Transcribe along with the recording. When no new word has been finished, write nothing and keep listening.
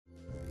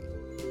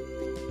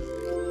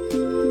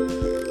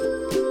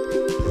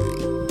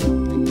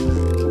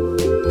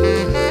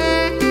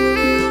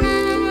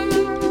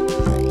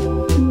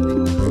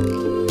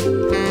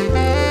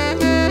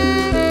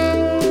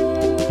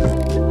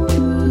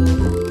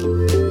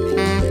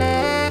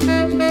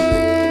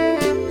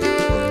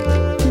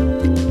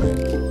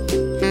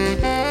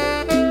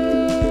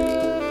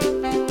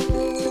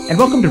and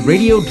welcome to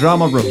Radio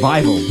Drama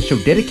Revival, the show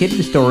dedicated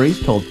to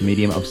stories told through the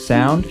medium of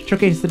sound,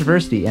 showcasing the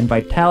diversity and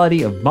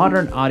vitality of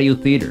modern audio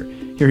theater.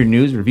 Here are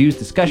news, reviews,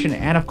 discussion,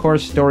 and of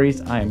course, stories.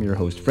 I am your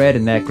host, Fred,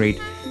 and that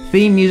great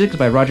theme music is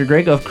by Roger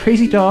Gregg of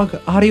Crazy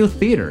Dog Audio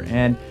Theater.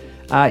 And,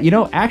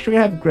 actually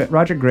I have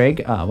Roger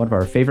Gregg, one of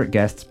our favorite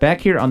guests,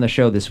 back here on the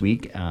show this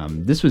week.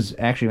 This was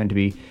actually meant to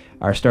be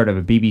our start of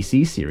a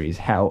BBC series.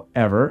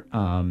 However,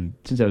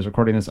 since I was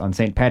recording this on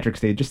St. Patrick's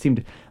Day, it just seemed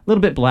a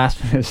little bit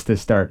blasphemous to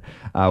start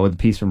with a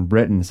piece from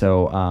Britain.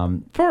 So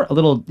for a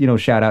little,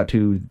 shout out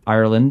to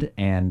Ireland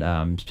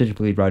and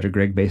specifically Roger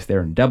Gregg based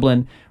there in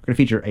Dublin, we're going to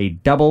feature a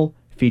double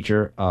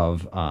feature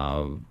of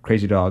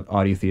Crazy Dog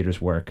Audio Theater's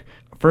work.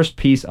 First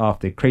piece off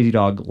the Crazy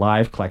Dog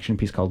live collection,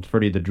 piece called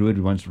Ferdy the Druid,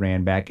 we once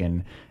ran back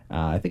in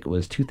I think it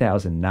was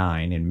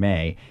 2009 in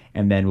May,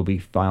 and then we'll be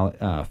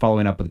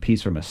following up with a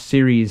piece from a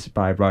series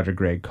by Roger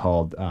Gregg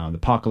called The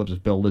Apocalypse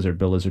of Bill Lizard.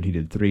 Bill Lizard, he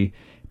did 3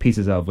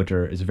 pieces of, which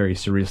is a very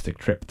surrealistic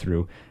trip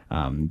through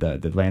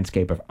the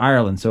landscape of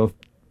Ireland. So if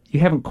you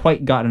haven't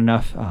quite gotten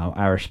enough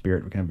Irish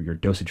spirit, we're going to have your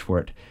dosage for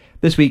it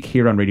this week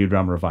here on Radio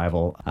Drama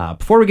Revival.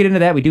 Before we get into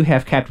that, we do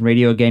have Captain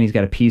Radio again. He's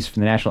got a piece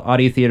from the National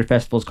Audio Theater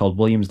Festival. It's called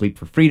William's Leap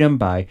for Freedom,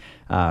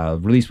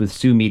 released with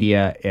Sue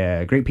Media.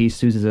 A great piece.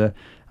 Sue's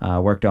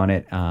worked on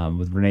it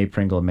with Renee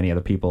Pringle and many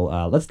other people.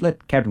 Let's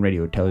let Captain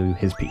Radio tell you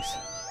his piece.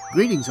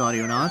 Greetings,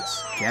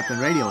 Audionauts. Captain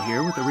Radio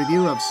here with a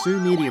review of Sue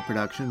Media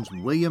Productions'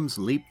 William's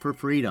Leap for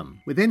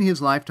Freedom. Within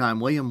his lifetime,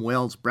 William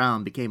Wells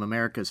Brown became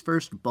America's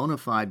first bona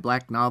fide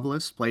black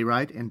novelist,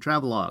 playwright, and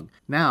travelogue.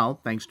 Now,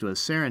 thanks to a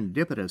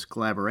serendipitous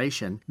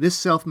collaboration, this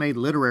self-made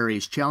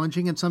literary's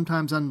challenging and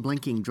sometimes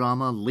unblinking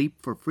drama, Leap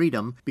for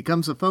Freedom,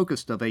 becomes the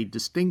focus of a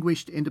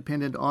distinguished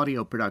independent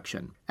audio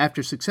production.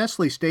 After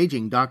successfully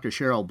staging Dr.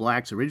 Cheryl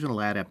Black's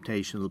original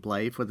adaptation of the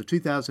play for the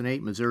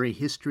 2008 Missouri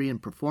History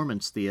and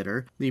Performance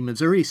Theater, the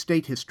Missouri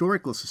State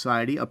Historical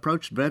Society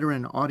approached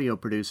veteran audio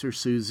producer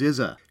Sue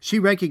Zizza. She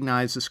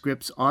recognized the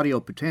script's audio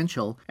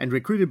potential and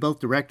recruited both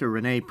director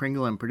Renee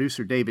Pringle and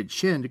producer David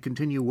Shin to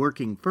continue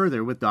working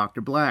further with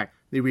Dr. Black.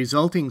 The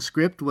resulting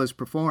script was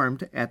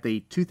performed at the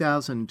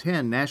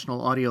 2010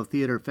 National Audio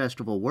Theater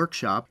Festival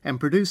Workshop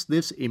and produced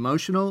this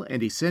emotional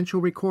and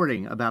essential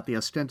recording about the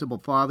ostensible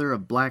father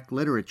of black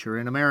literature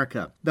in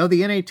America. Though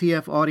the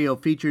NATF audio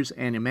features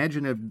an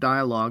imaginative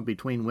dialogue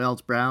between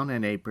Wells Brown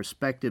and a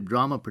prospective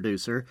drama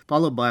producer,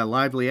 followed by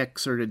lively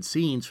excerpted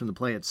scenes from the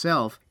play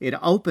itself, it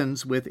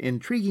opens with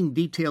intriguing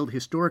detailed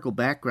historical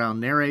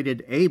background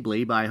narrated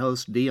ably by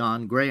host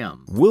Dion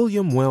Graham.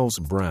 William Wells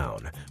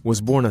Brown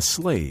was born a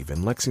slave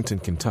in Lexington,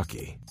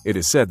 Kentucky. It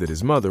is said that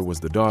his mother was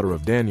the daughter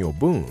of Daniel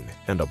Boone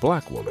and a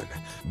black woman.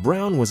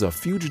 Brown was a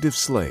fugitive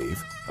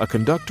slave, a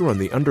conductor on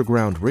the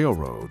Underground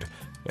Railroad,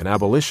 an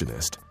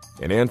abolitionist,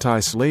 an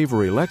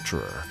anti-slavery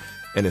lecturer,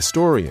 an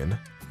historian,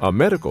 a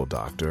medical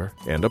doctor,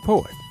 and a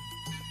poet.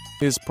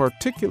 His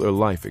particular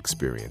life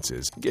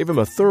experiences gave him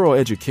a thorough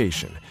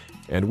education,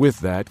 and with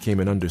that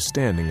came an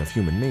understanding of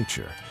human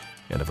nature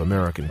and of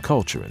American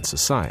culture and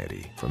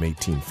society from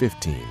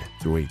 1815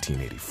 through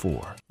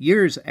 1884.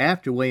 Years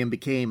after William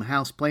became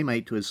house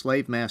playmate to his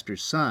slave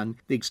master's son,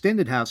 the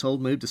extended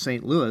household moved to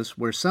St. Louis,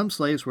 where some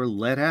slaves were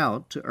let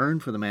out to earn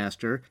for the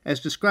master,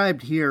 as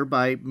described here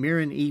by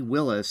Mirren E.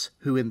 Willis,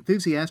 who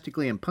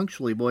enthusiastically and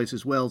punctually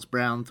voices Wells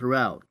Brown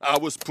throughout. I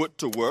was put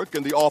to work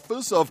in the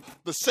office of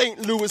the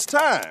St. Louis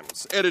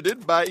Times,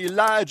 edited by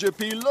Elijah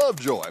P.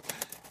 Lovejoy.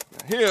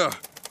 Here,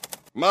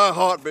 my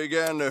heart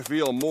began to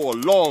feel more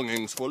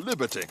longings for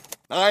liberty.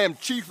 I am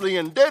chiefly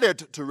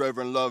indebted to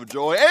Reverend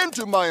Lovejoy and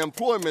to my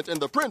employment in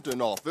the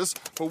printing office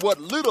for what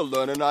little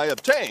learning I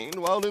obtained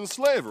while in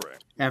slavery.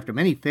 After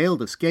many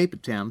failed escape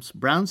attempts,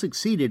 Brown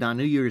succeeded on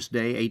New Year's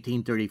Day,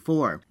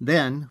 1834.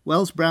 Then,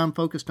 Wells Brown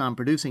focused on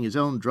producing his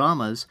own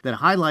dramas that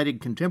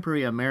highlighted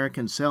contemporary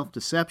American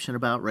self-deception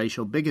about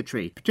racial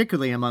bigotry,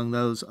 particularly among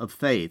those of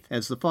faith,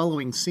 as the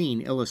following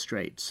scene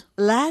illustrates.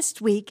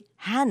 Last week,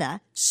 Hannah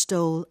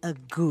stole a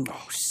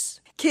goose.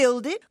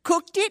 Killed it,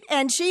 cooked it,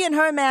 and she and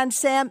her man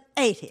Sam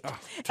ate it.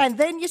 And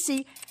then, you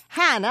see,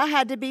 Hannah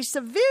had to be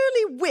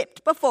severely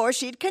whipped before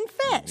she'd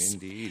confess.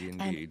 Indeed.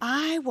 And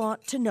I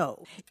want to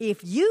know if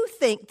you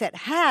think that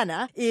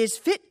Hannah is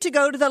fit to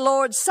go to the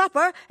Lord's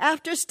Supper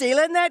after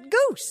stealing that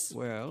goose.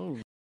 Well,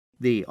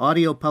 The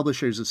Audio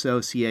Publishers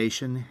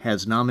Association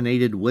has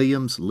nominated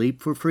William's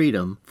Leap for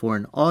Freedom for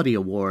an Audie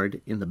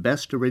Award in the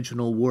Best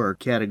Original Work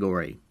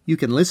category. You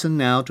can listen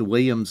now to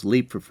William's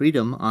Leap for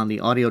Freedom on the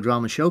Audio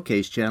Drama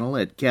Showcase channel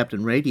at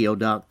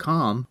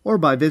CaptainRadio.com or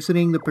by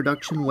visiting the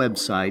production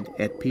website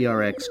at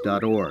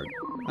prx.org.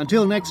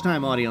 Until next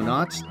time,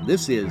 Audionauts,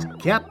 this is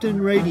Captain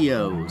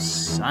Radio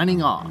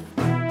signing off.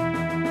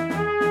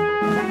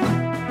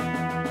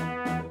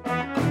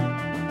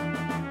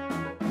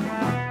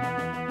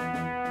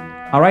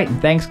 All right,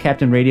 and thanks,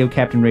 Captain Radio,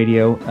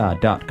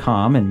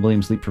 CaptainRadio.com, and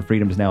William's Leap for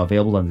Freedom is now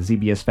available on the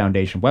ZBS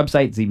Foundation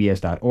website,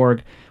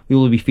 zbs.org. We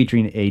will be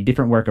featuring a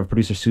different work of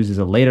producer Sue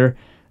Zizza later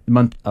the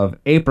month of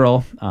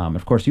April.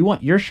 Of course, you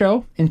want your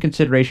show in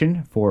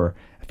consideration for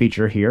a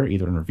feature here,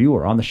 either in review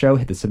or on the show,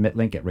 hit the submit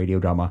link at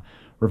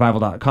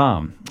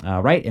revival.com.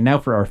 Right, and now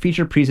for our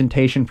feature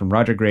presentation from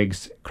Roger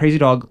Gregg's Crazy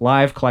Dog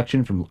Live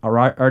collection from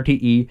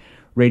RTE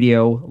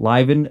Radio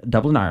live in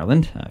Dublin,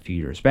 Ireland, a few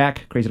years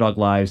back. Crazy Dog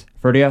Live's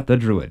Ferdia the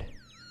Druid.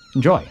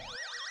 Enjoy.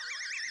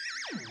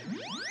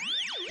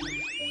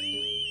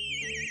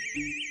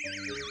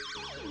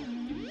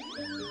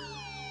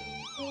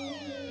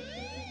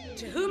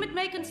 To whom it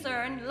may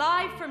concern,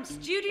 live from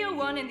Studio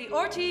 1 in the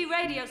RTE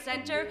Radio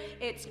Centre,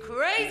 it's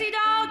Crazy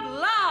Dog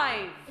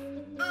Live!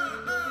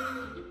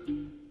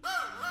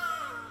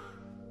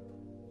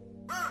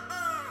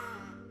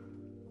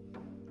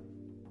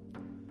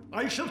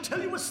 I shall tell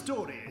you a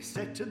story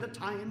set in the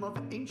time of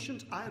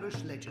ancient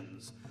Irish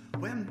legends,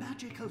 where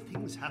magical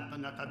things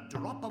happen at the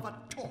drop of a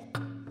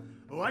talk.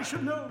 Oh, I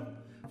should know,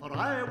 for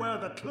I wear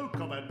the cloak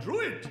of a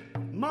druid.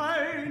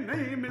 My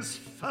name is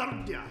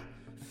Ferdia,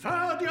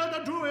 Ferdia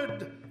the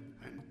Druid,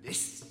 and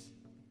this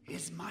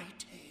is my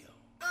tale.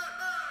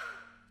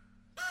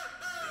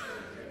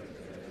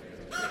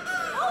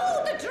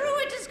 Oh, the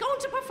Druid is going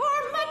to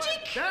perform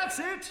magic! That's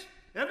it.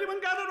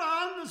 Everyone gather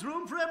round. There's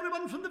room for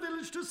everyone from the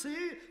village to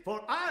see, for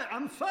I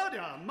am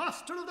Ferdia,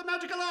 master of the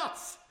magical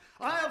arts.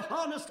 I have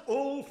harnessed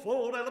all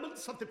 4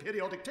 elements of the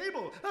periodic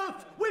table: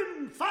 earth,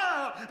 wind,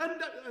 fire,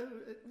 and...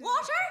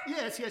 Water?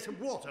 Yes,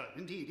 water,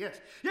 indeed,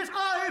 yes. Yes,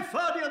 I,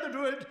 Ferdia the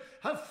Druid,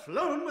 have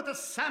flown with the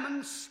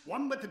salmon,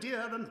 swum with the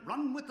deer, and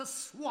run with the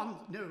swan.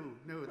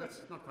 No,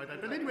 that's not quite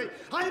right. But anyway,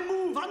 I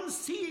move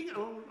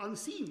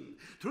unseen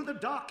through the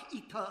dark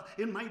ether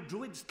in my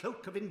druid's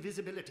cloak of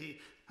invisibility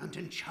and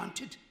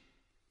enchanted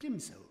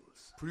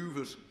Glimsouls. Prove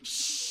it.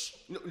 Shh!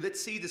 No,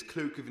 let's see this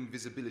cloak of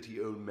invisibility,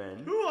 old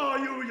man. Who are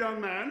you, young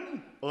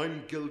man?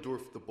 I'm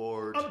Gildorf the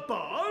Bard. A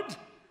bard?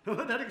 Oh,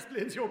 that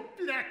explains your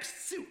black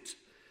suit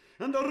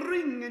and the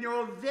ring in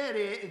your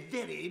very,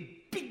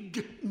 very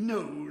big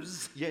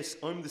nose. Yes,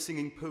 I'm the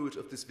singing poet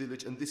of this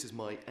village, and this is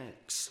my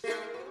axe.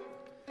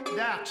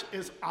 That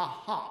is a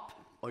harp.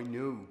 I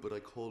know, but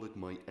I call it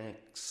my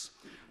axe.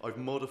 I've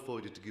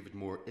modified it to give it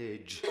more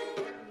edge.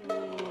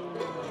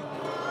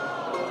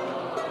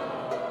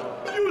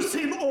 You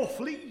seem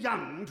awfully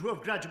young to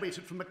have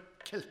graduated from a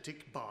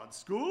Celtic bard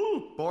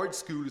school. Bard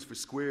school is for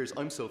squares.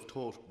 I'm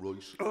self-taught,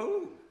 right?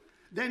 Oh,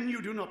 then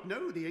you do not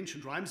know the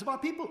ancient rhymes of our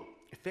people.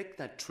 Effect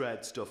that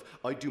trad stuff.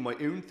 I do my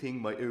own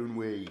thing my own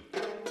way.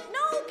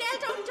 No,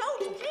 Geldor,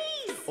 don't, please!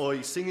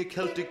 I sing a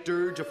Celtic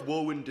dirge of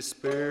woe and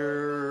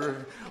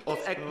despair, of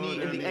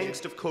acne and the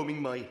angst of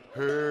combing my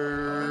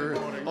hair,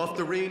 of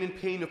the rain and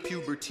pain of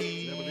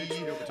puberty,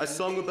 a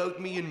song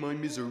about me and my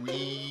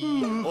misery.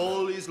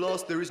 All is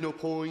lost, there is no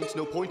point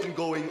in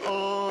going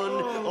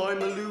on.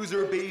 I'm a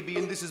loser, baby,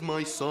 and this is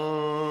my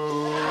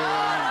song.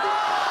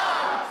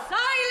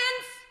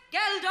 Silence,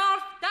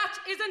 Geldorf, that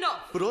is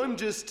enough. But I'm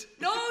just...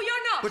 No,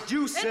 you're not. But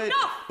you said...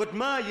 Enough. But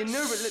Ma, you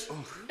never let...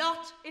 Oh.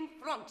 Not in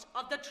front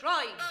of the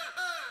tribe.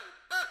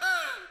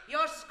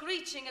 Your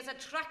screeching is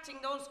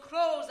attracting those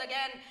crows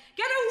again.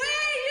 Get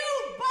away,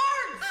 you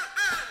birds!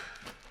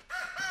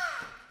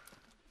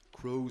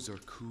 Crows are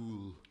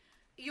cool.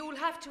 You'll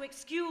have to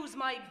excuse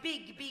my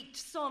big-beaked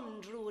son,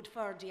 Druid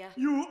Ferdia.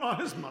 You are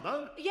his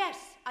mother? Yes,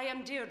 I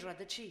am Deirdre,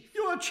 the chief.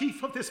 You are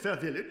chief of this fair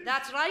village?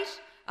 That's right.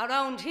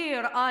 Around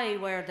here, I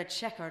wear the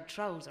checkered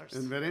trousers.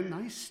 And very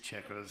nice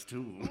checkers,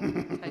 too.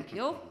 Thank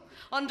you.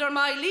 Under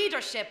my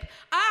leadership,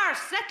 our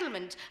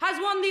settlement has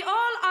won the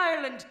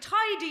All-Ireland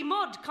Tidy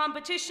Mud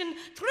competition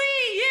 3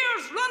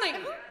 years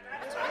running.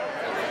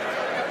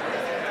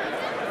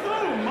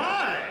 Oh,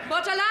 my!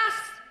 But alas,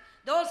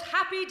 those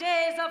happy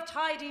days of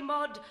tidy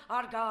mud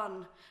are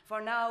gone. For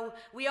now,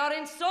 we are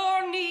in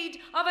sore need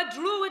of a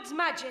druid's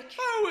magic.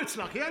 Oh, it's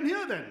lucky I'm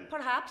here, then.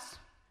 Perhaps.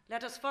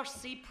 Let us first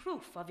see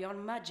proof of your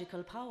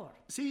magical power.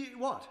 See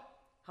what?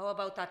 How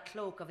about that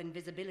cloak of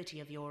invisibility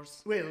of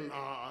yours? Well,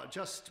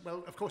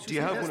 of course... Do you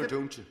have one or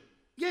don't you?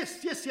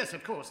 Yes,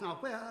 of course. Now,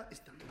 where is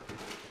the...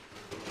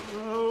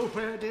 Oh,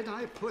 where did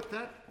I put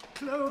that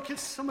cloak?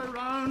 It's somewhere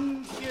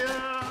around here.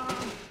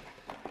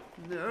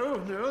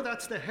 No,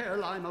 that's the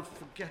hairline of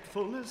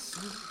forgetfulness.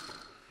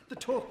 The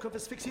talk of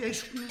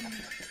asphyxiation.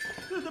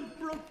 The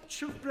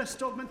brooch of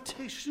breast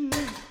augmentation.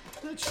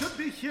 It should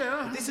be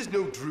here. This is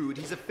no druid,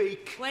 he's a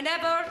fake.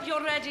 Whenever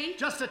you're ready.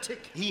 Just a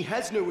tick. He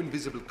has no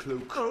invisible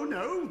cloak. Oh,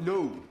 no?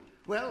 No.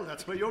 Well,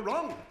 that's where you're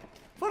wrong.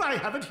 For I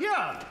have it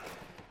here.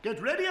 Get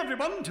ready,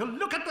 everyone, to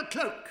look at the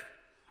cloak.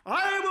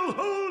 I will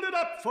hold it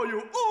up for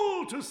you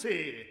all to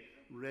see.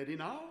 Ready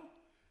now?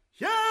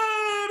 Here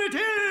it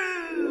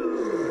is!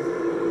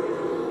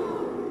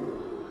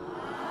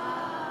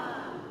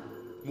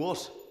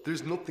 What?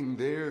 There's nothing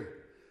there.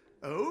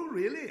 Oh,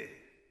 really?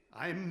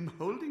 I'm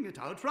holding it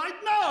out right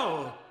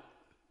now.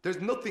 There's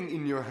nothing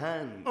in your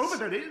hands. Oh, but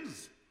there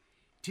is.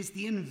 'Tis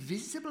the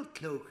invisible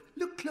cloak.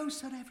 Look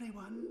closer,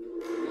 everyone.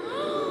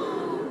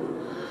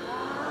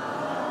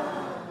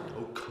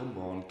 Oh, come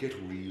on, get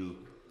real.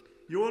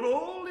 You are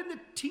all in the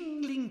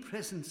tingling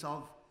presence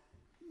of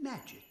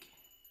magic.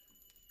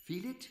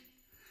 Feel it?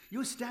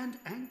 You stand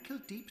ankle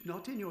deep,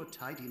 not in your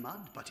tidy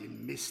mud, but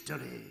in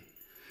mystery.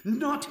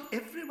 Not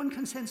everyone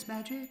can sense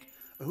magic,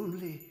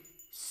 only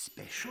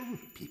special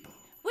people.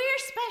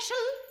 special?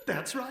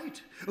 That's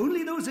right.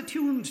 Only those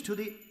attuned to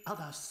the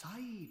other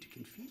side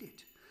can feel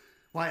it.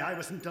 Why, I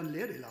was in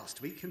Dunleary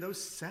last week, and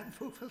those sad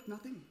folk felt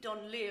nothing.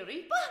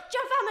 Dunleary? But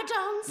your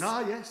Vamadons.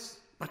 Ah, yes.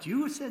 But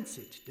you sense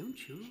it,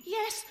 don't you?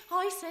 Yes,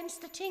 I sense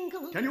the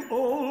tingle. Can you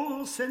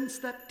all sense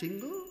that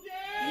tingle?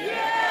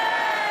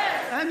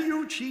 Yes! And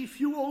you, Chief,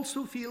 you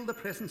also feel the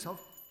presence of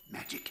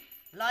magic.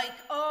 Like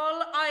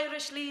all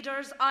Irish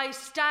leaders, I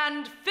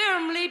stand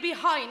firmly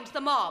behind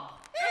the mob.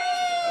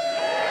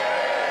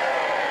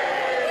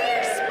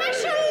 We're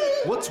special.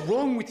 What's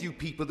wrong with you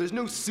people? There's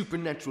no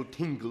supernatural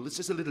tingle. It's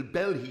just a little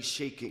bell he's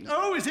shaking.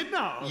 Oh, is it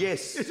now?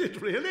 Yes. Is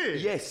it really?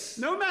 Yes.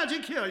 No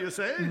magic here, you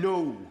say?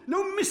 No.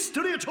 No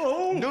mystery at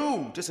all?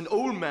 No, just an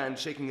old man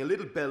shaking a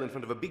little bell in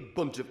front of a big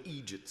bunch of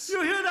Egypts.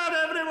 You hear that,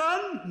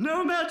 everyone?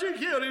 No magic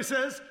here, he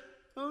says.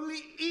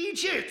 Only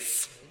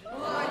Egypts.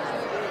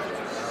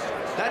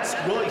 That's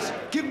right.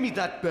 Give me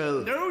that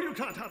bell. No, you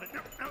can't have it.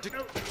 No.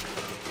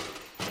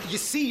 You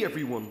see,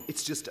 everyone,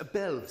 it's just a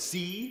bell.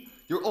 See?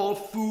 You're all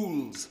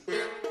fools.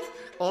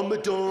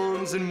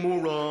 Amadons and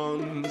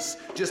morons.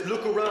 Just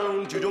look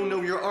around. You don't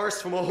know your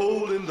arse from a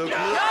hole in the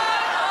ground.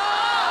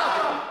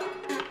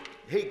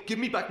 Hey, give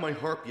me back my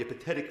harp, you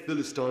pathetic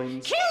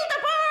Philistines. Kill the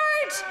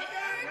bird.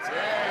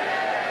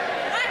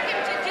 Whack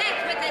him to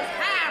death with this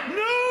hammer.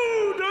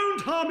 No,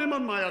 don't harm him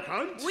on my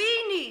account.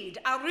 We need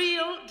a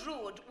real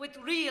druid with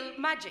real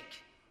magic.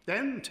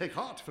 Then take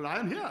heart, for I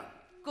am here.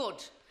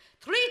 Good.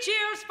 3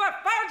 cheers for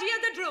Ferdia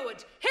the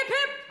Druid. Hip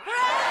hip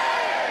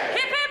hooray!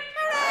 Hip hip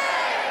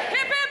hooray!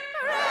 Hip hip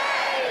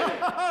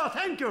hooray!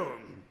 Thank you.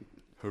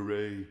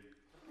 Hooray.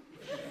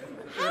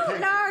 How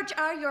large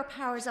are your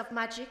powers of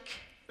magic?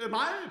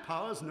 My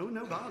powers know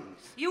no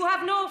bounds. You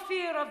have no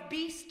fear of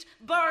beast,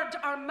 bird,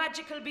 or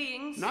magical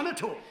beings? None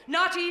at all.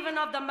 Not even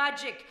of the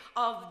magic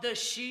of the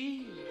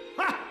she.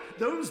 Ha!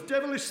 Those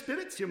devilish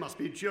spirits, you must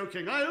be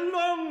joking. I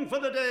long for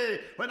the day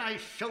when I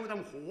show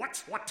them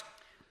what's what.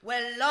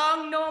 Well,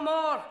 long no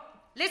more.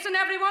 Listen,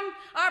 everyone,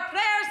 our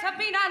prayers have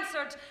been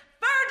answered.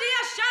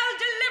 Ferdia shall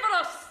deliver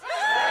us.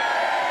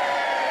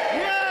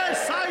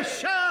 Yes, I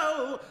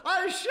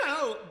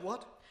shall.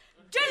 What?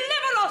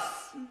 Deliver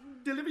us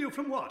Deliver you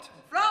from what?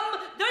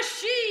 from the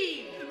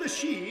she. The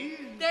she?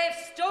 They've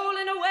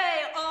stolen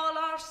away all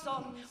our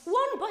sons.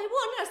 One by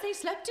one as they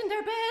slept in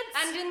their beds.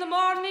 And in the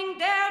morning,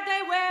 there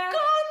they were.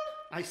 Gone.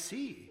 I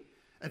see.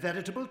 A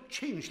veritable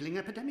changeling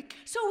epidemic.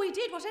 So we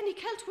did what any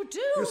Celt would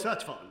do. You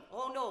search for them.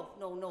 Oh,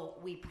 no.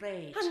 We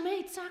prayed. And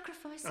made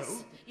sacrifices.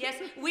 Oh? Yes,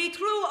 we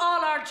threw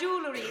all our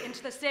jewellery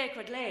into the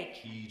sacred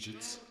lake.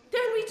 Egypts.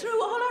 Then we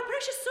threw all our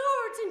precious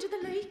swords into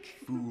the lake.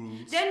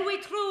 Fools. Then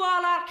we threw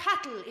all our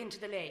cattle into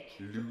the lake.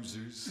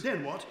 Losers.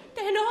 Then what?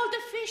 Then all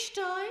the fish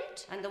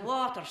died. And the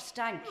water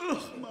stank.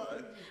 Oh,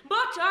 my.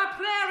 But our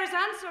prayer is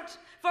answered,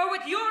 for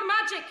with your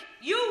magic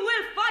you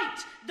will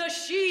fight the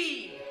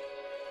she,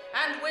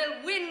 and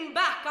will win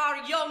back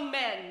our young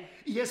men.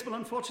 Yes, but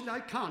unfortunately I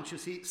can't, you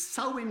see.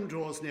 Samhain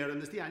draws near and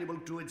there's the annual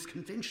Druids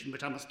Convention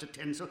which I must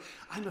attend, so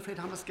I'm afraid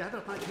I must gather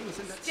up my things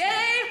and that's...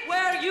 Stay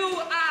where you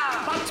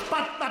are.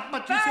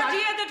 But, you see,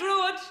 Ferdia the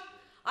Druid,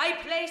 I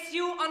place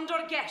you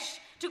under Gesh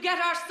to get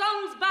our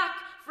sons back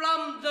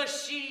from the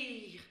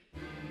she.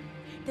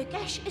 The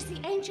Gesh is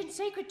the ancient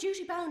sacred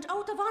duty-bound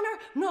oath of honour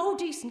no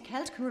decent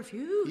Celt can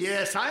refuse.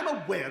 Yes, I'm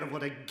aware of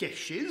what a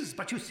Gesh is,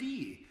 but you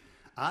see,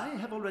 I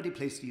have already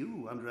placed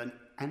you under an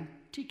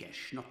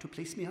anti-Gesh, not to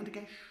place me under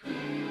Gesh.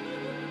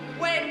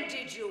 When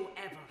did you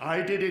ever?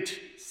 I did it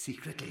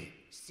secretly.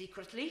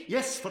 Secretly?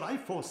 Yes, for I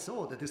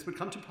foresaw that this would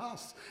come to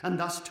pass, and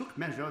thus took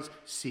measures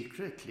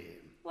secretly.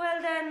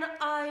 Well, then,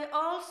 I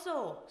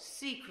also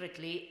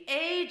secretly,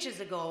 ages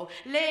ago,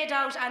 laid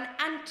out an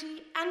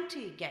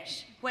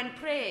anti-Gesh when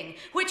praying,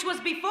 which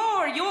was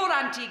before your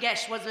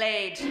anti-Gesh was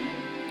laid.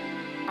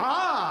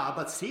 Ah,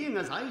 but seeing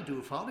as I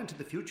do far into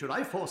the future,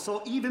 I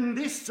foresaw even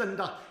this and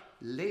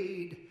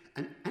laid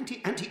an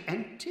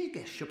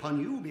anti-Gesh upon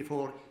you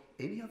before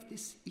any of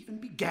this even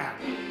began.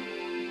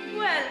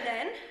 Well,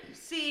 then,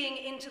 seeing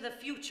into the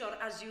future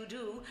as you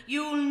do,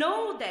 you'll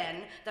know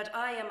then that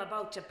I am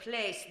about to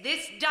place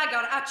this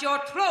dagger at your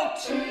throat.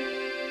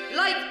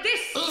 Like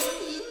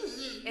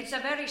this. It's a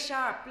very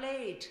sharp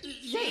blade.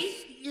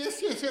 See?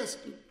 Yes.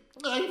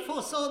 I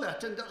foresaw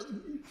that, and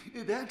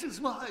that is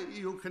why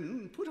you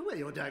can put away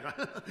your dagger.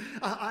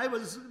 I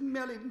was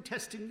merely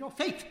testing your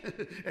faith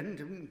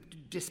and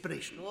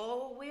desperation.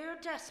 Oh, we're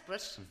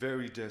desperate.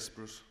 Very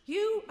desperate.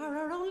 You are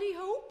our only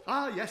hope.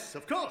 Ah, yes,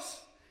 of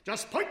course.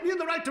 Just point me in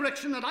the right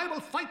direction and I will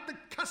fight the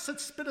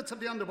cursed spirits of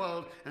the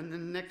underworld. And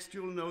then next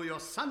you'll know your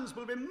sons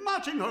will be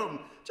marching home.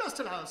 Just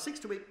allow 6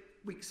 to 8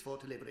 weeks for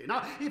delivery.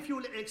 Now, if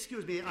you'll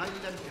excuse me, I'll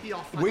be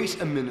off. Wait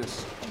a minute.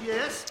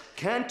 Yes?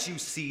 Can't you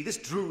see this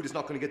druid is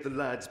not going to get the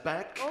lads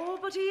back? Oh,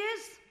 but he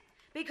is.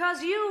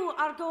 Because you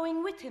are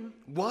going with him.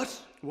 What?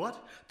 What?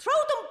 Throw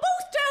them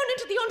both down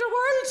into the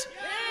underworld.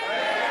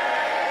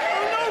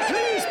 Oh, no,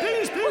 please,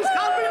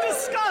 can't we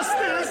discuss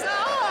this? No.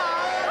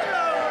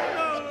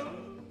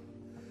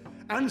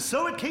 And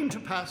so it came to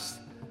pass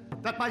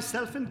that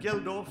myself and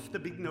Geldorf, the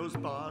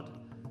big-nosed bard,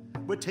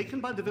 We're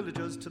taken by the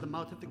villagers to the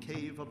mouth of the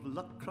cave of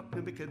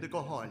Lukruknabika de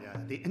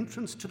Goholia, the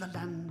entrance to the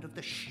land of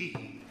the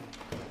She.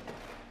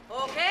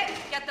 Okay,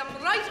 get them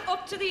right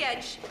up to the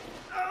edge.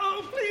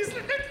 Oh, please.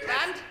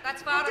 And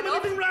that's far Don't do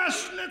enough. anything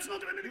rash. Let's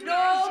not do anything No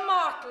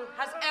rash. mortal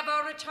has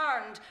ever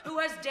returned who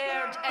has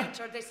dared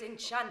enter this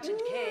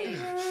enchanted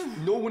cave.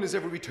 No one has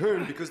ever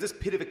returned because this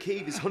pit of a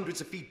cave is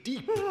hundreds of feet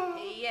deep.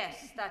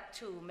 Yes, that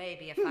too may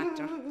be a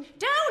factor.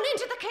 Down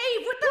into the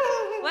cave with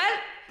them. Well,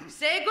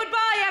 say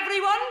goodbye,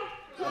 everyone.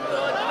 Goodbye!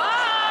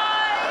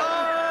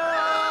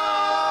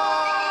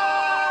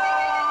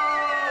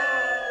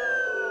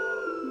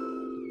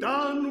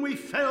 Down we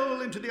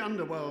fell into the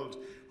underworld,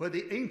 where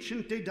the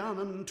ancient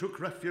Dedanan took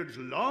refuge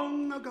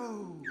long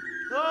ago.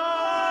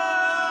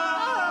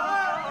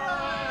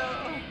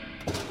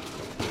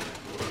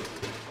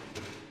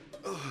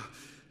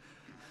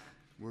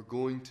 We're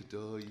going to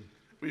die.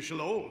 We shall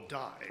all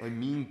die. I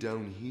mean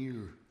down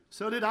here.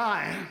 So did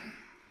I.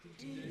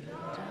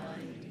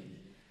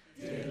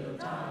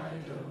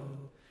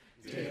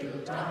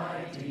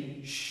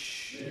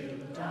 Shh.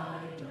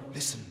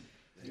 Listen.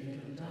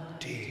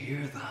 Do you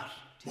hear that?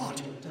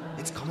 What?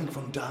 It's coming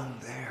from down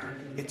there.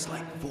 It's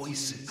like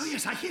voices. Oh,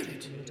 yes, I hear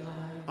it.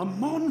 A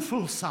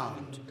mournful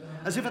sound,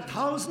 as if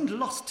 1,000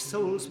 lost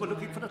souls were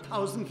looking for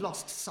 1,000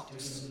 lost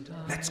socks.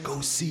 Let's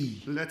go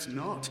see. Let's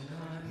not.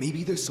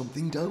 Maybe there's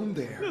something down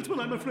there. That's what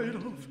I'm afraid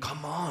of.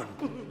 Come on.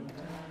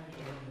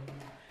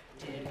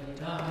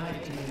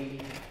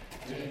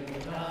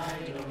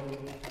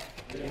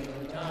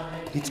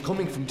 It's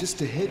coming from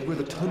just ahead where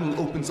the tunnel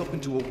opens up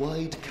into a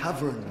wide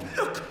cavern.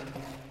 Look!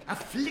 A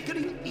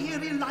flickering,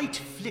 eerie light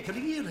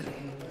flickering eerily.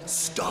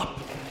 Stop.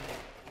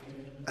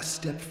 A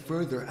step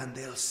further and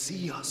they'll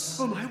see us.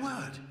 Oh, my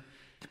word.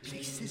 The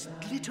place is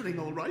glittering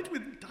all right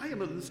with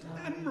diamonds,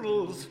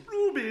 emeralds,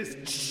 rubies.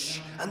 Shh.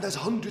 And there's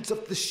hundreds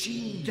of the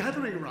She.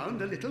 Gathering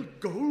around a little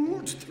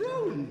gold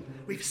throne.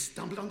 We've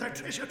stumbled on their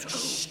treasure trove.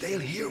 Shh, they'll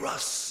hear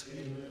us.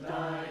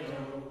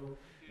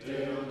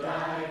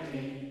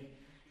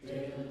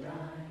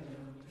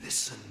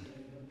 Listen.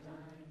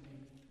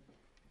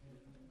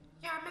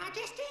 Your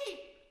Majesty,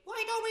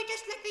 why don't we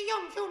just let the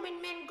young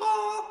human men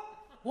go?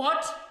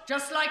 What?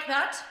 Just like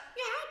that?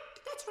 Yeah,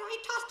 that's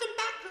right. Toss them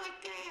back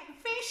like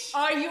fish.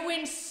 Are you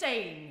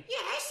insane?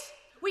 Yes.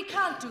 We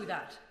can't do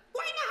that.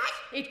 Why not?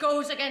 It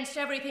goes against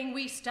everything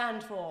we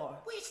stand for.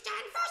 We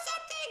stand for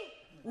something.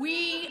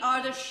 We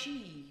are the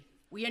She.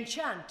 We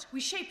enchant,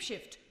 we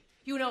shapeshift.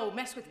 You know,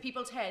 mess with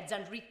people's heads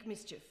and wreak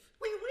mischief.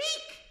 We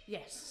reek.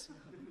 Yes.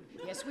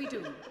 Yes, we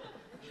do.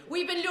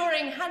 We've been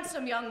luring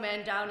handsome young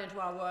men down into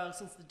our world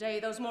since the day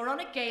those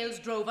moronic gales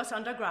drove us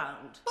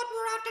underground. But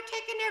we're after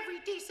taking every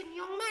decent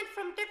young man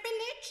from the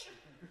village.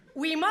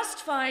 We must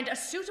find a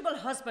suitable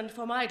husband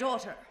for my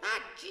daughter.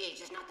 Ah,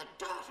 Jesus, not the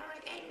daughter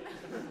again.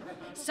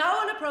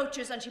 Samhain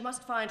approaches and she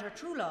must find her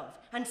true love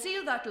and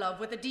seal that love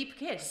with a deep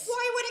kiss.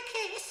 Why with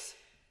a kiss?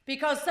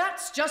 Because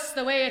that's just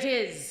the way it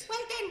is.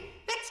 Well then,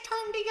 let's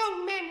turn the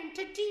young men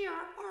into deer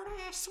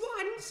or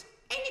swans,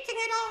 anything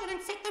at all,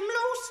 and set them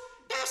loose.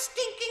 They're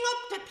stinking up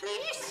the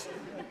place.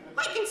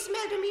 I can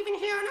smell them even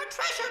here in our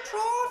treasure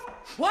trove.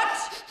 What?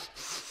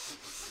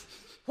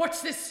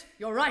 What's this?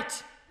 You're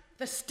right.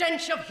 The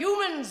stench of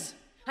humans.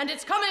 And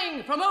it's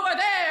coming from over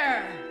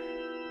there.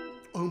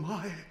 Oh,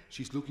 my.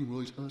 She's looking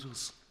right at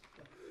us.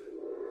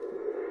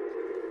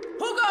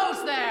 Who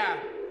goes there?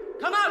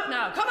 Come out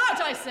now. Come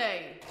out, I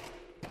say.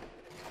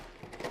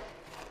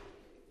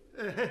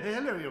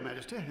 Hello, Your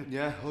Majesty.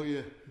 Yeah, oh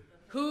yeah.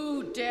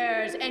 Who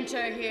dares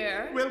enter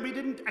here? Well, we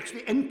didn't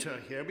actually enter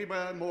here. We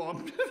were more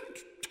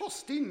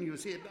tossed in, you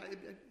see.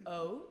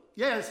 Oh?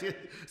 Yes, yes.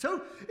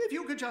 So, if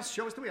you could just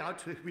show us the way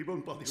out, we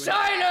won't bother you.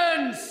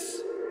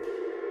 Silence!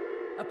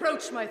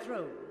 Approach my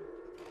throne.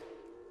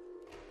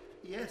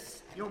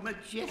 Yes, Your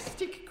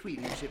Majestic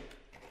Queenship.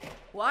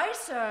 Why,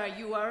 sir,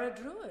 you are a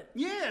druid.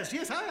 Yes,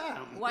 yes, I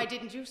am. Why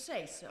didn't you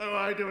say so? Oh,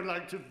 I don't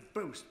like to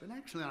boast, but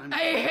actually I'm... I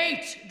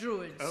hate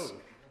druids. Oh.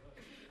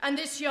 And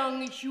this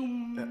young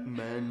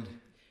Man.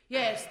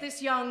 Yes,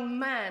 this young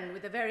man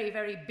with a very,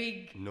 very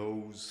big...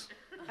 Nose.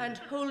 And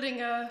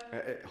holding a...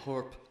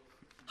 Harp.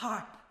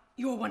 Harp.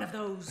 You're one of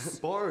those.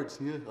 Bards,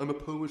 yeah. I'm a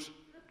poet.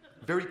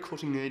 Very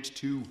cutting edge,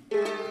 too.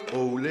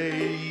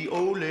 Ole,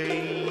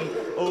 ole,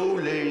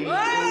 ole.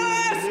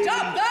 Ah,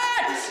 stop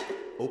that!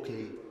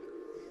 Okay.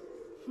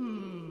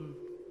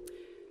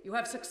 You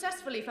have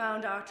successfully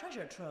found our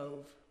treasure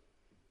trove.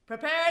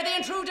 Prepare the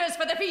intruders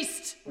for the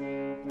feast.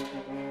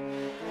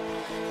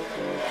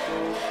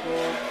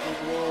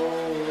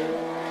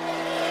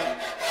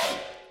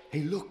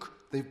 Hey, look.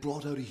 They've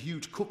brought out a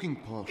huge cooking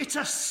pot. It's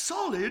a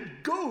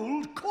solid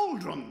gold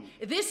cauldron.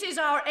 This is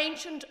our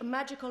ancient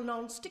magical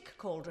non-stick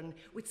cauldron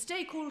with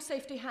stay-cool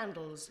safety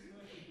handles.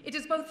 It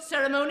is both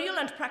ceremonial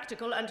and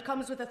practical and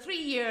comes with a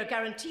 3-year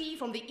guarantee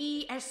from the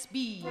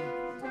ESB.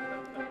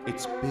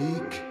 It's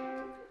big.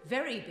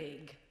 Very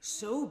big.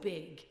 So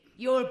big.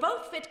 You'll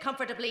both fit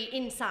comfortably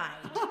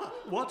inside.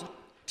 What?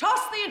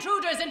 Toss the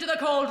intruders into the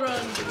cauldron.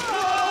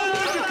 Oh,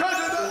 you can't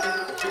do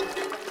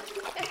that.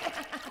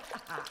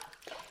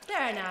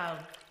 There now.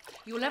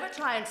 You'll never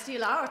try and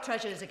steal our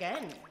treasures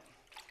again.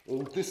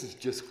 Oh, this is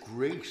just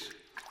great.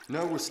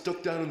 Now we're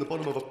stuck down in the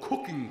bottom of a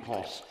cooking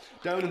pot,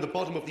 down in the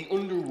bottom of the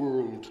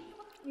underworld.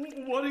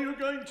 What are you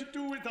going to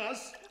do with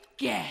us?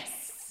 Guess.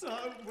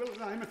 Well,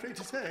 I'm afraid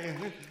to say.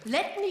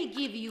 Let me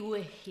give you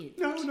a hint.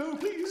 No,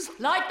 please.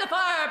 Light the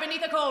fire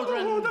beneath the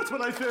cauldron. Oh, that's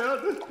what I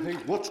feared. Hey,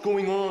 what's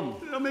going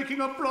on? They're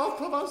making a broth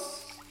of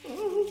us.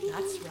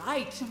 That's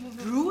right.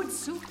 Druid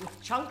soup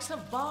with chunks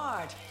of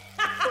bard.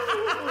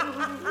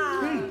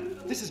 Hey,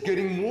 this is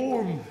getting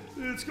warm.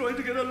 It's going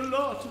to get a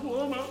lot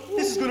warmer.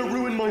 This is going to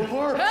ruin my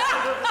heart.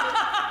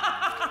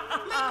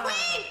 My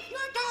queen, your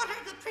daughter,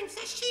 the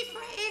Princess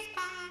Shifra, is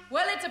back.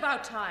 Well, it's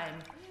about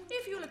time.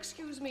 If you'll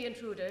excuse me,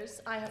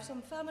 intruders, I have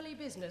some family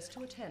business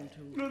to attend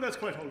to. No, that's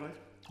quite all right.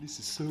 This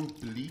is so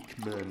bleak,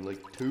 man, like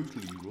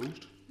totally,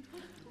 right?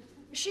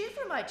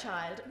 Shifra, my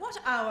child, what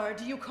hour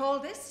do you call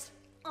this?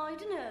 I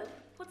don't know.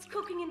 What's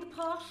cooking in the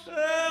pot?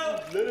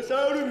 Help! Let us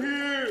out of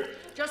here!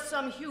 Just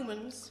some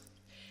humans.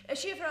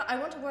 Shifra, I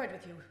want a word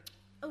with you.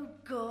 Oh,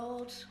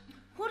 God.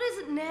 What is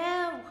it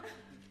now?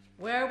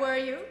 Where were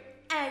you?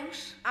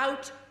 Out.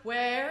 Out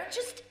where?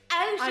 Just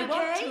out, I okay?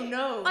 want to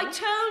know. I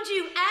told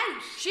you,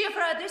 out.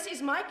 Shifra, this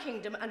is my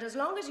kingdom, and as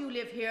long as you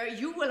live here,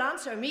 you will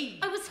answer me.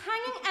 I was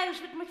hanging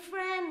out with my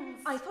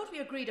friends. I thought we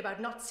agreed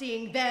about not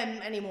seeing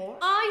them anymore.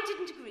 I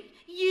didn't agree.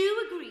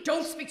 You agreed.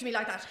 Don't speak to me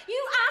like that.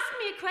 You asked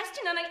me a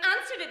question and I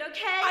answered it,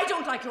 okay? I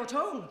don't like your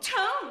tone.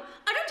 Tone?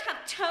 I don't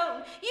have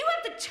tone. You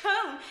have the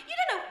tone. You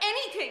don't know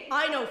anything.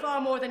 I know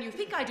far more than you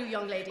think I do,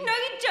 young lady. No,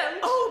 you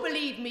don't. Oh,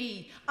 believe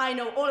me. I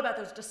know all about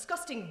those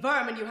disgusting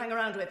vermin you hang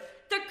around with.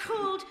 They're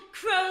called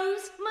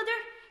crows,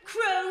 Mother.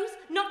 Crows,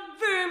 not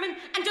vermin.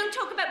 And don't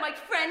talk about my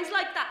friends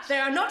like that. They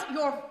are not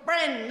your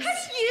friends. How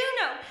do you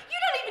know? You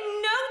don't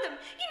even know them.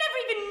 You never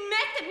even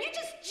met them. You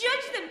just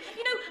judge them.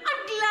 You know,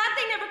 I'm glad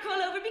they never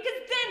call over because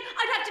then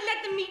I'd have to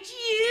let them meet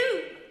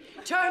you.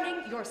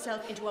 Turning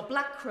yourself into a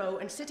black crow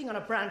and sitting on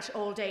a branch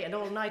all day and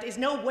all night is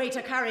no way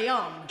to carry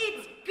on.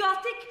 It's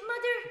gothic,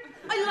 Mother.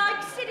 I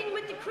like sitting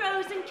with the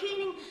crows and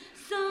keening.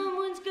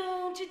 Someone's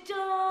going to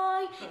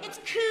die. It's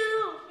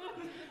cool.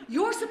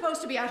 You're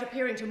supposed to be out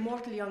appearing to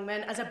mortal young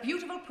men as a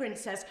beautiful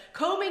princess,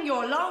 combing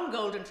your long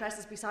golden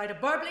tresses beside a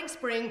burbling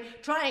spring,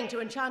 trying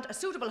to enchant a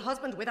suitable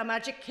husband with a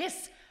magic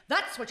kiss.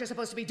 That's what you're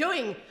supposed to be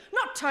doing,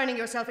 not turning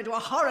yourself into a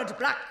horrid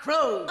black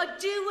crow. I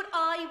do what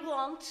I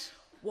want.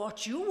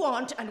 What you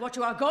want and what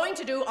you are going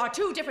to do are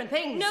two different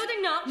things. No, they're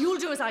not. You'll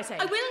do as I say.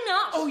 I will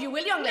not. Oh, you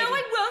will, young lady. No,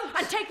 I won't.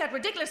 And take that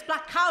ridiculous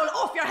black cowl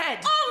off your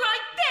head. All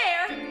right,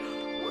 there.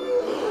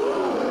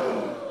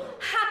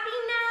 Happy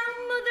now,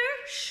 Mother?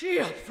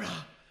 Shifra,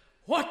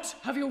 what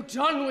have you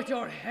done with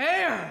your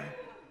hair?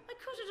 I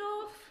cut it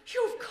off.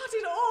 You've cut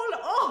it all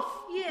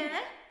off? Yeah.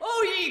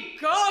 Oh, ye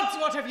gods,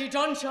 what have you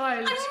done, child?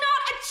 I'm not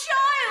a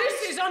child.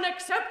 This is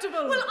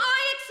unacceptable. Well,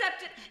 I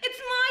accept it. It's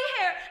my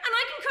hair, and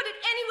I can cut it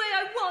any way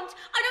I want.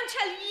 I don't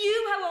tell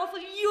you how awful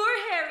your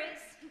hair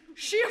is.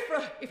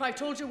 Shifra, if I've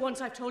told you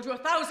once, I've told you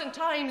 1,000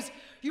 times.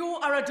 You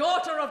are a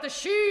daughter of the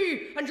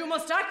She, and you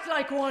must act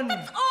like one.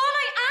 That's all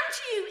I am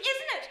to you,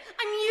 isn't it?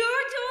 I'm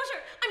your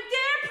daughter. I'm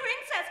their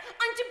princess.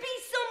 I'm to be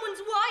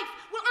someone's wife.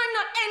 Well, I'm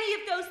not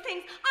any of those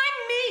things. I'm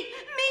me.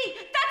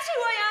 Me. That's who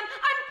I am.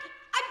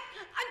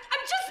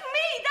 I'm just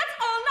me. That's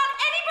all. Not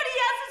anybody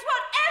else is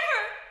whatever.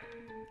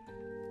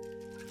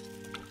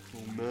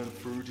 Oh man,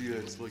 Ferdia,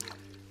 it's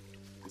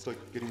like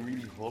getting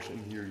really hot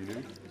in here, you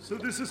know? So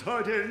this is how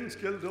it ends,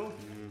 Gildor.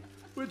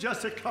 We're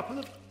just a couple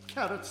of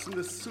carrots in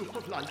the soup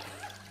of life.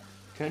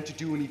 Can't you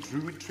do any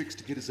druid tricks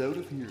to get us out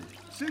of here?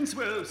 Since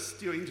we're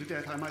stewing to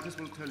death, I might as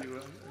well tell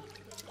you,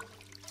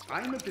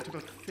 I'm a bit of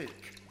a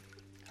fake.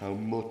 How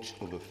much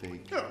of a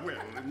fake? Oh,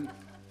 well,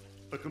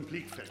 a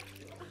complete fake.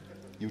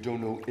 You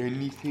don't know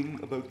anything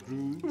about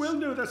druids? Well,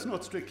 no, that's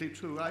not strictly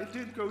true. I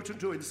did go to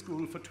druid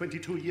school for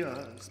 22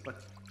 years,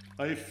 but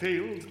I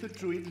failed the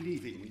druid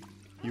leaving.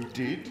 You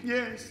did?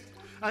 Yes.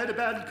 I had a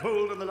bad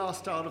cold on the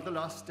last hour of the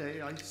last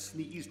day. I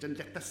sneezed and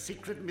let the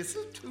sacred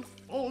mistletoe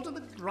fall to the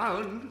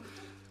ground.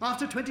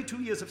 After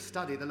 22 years of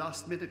study, the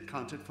last minute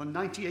counted for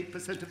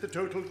 98% of the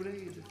total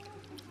grade.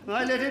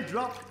 I let it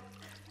drop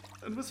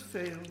and was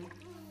failed.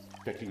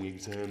 Cracking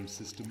exam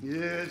system.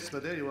 Yes,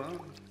 but there you are.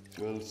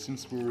 Well,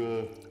 since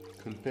we're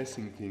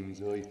confessing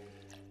things, I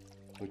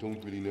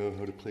don't really know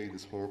how to play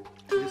this harp.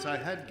 Yes, I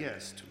had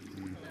guessed.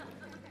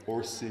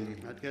 Or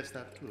sing. I'd guessed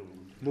that too.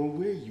 No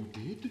way, you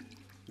did?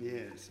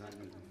 Yes, yes.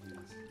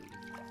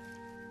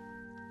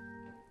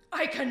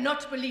 I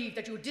cannot believe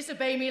that you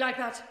disobey me like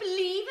that.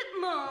 Believe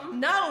it, Mom.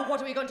 Now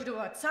what are we going to do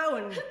about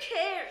Samhain? Who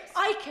cares?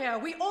 I care.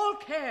 We all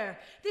care.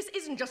 This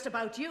isn't just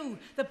about you.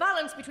 The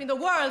balance between the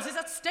worlds is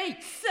at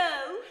stake.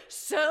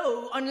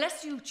 So,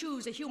 unless you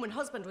choose a human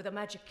husband with a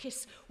magic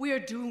kiss, we're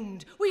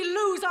doomed. We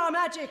lose our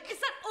magic. Is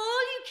that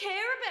all you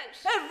care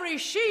about? Every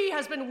She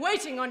has been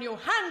waiting on you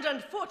hand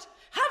and foot,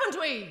 haven't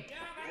we?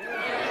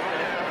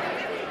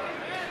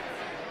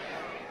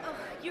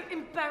 You're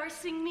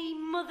embarrassing me,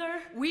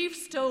 Mother. We've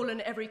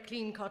stolen every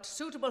clean-cut,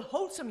 suitable,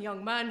 wholesome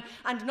young man,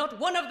 and not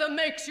one of them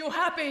makes you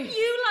happy.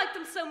 You like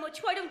them so much,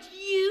 why don't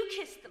you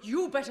kiss them?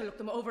 You better look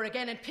them over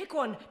again and pick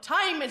one.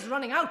 Time is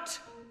running out.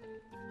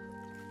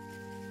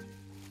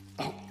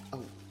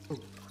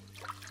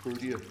 Oh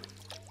dear.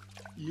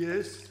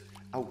 Yes?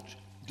 Ouch.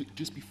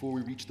 Just before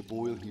we reach the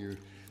boil here,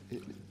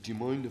 do you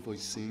mind if I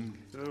sing?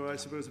 Oh, I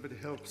suppose if it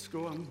helps.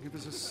 Go on, give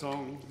us a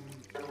song.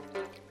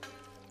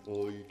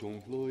 I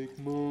don't like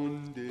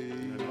Monday.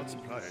 I'm not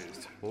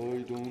surprised.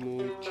 I don't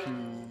like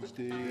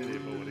Tuesdays. Very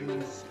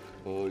boring.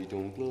 I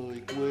don't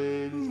like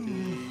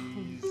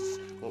Wednesdays.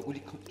 Will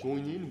you come join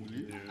in, will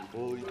you? Yeah. I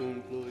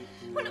don't like...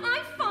 When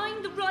I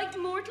find the right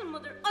mortal,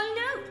 Mother, I'll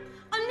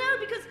know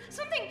because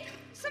something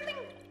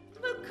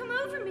will come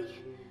over me.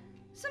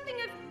 Something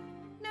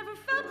I've never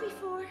felt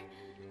before.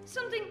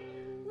 Something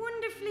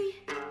wonderfully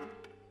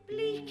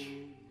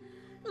bleak.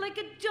 Like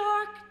a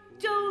dark,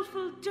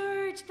 doleful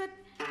dirge that...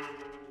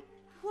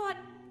 What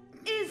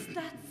is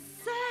that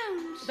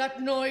sound?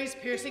 That noise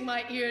piercing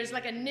my ears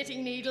like a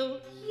knitting needle.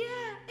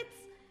 Yeah,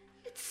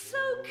 it's so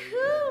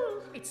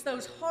cool. It's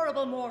those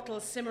horrible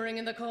mortals simmering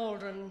in the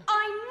cauldron.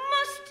 I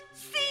must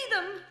see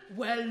them.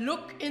 Well,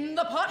 look in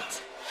the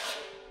pot.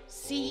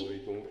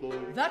 See?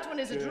 That one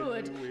is a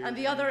druid, and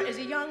the other is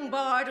a young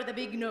bard with a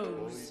big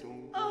nose.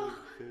 Oh,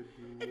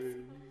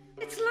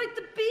 it's like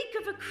the beak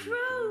of a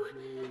crow.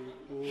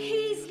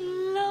 He's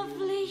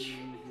lovely.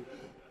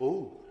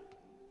 Oh,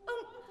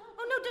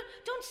 no,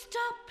 don't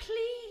stop,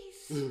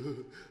 please.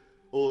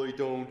 I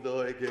don't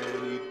like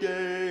any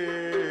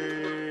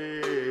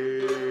day.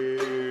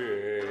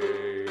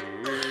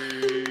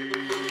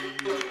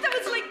 That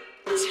was like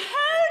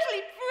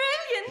totally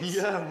brilliant.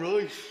 Yeah,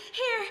 right.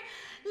 Here,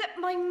 let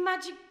my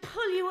magic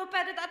pull you up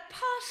out of that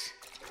pot.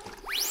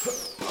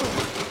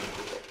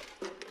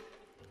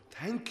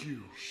 Thank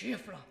you.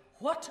 Shifra,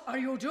 what are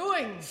you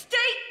doing?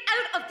 Stay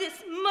out of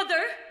this,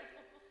 Mother.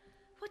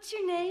 What's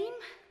your name?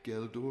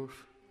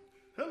 Geldorf.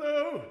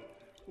 Hello.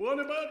 What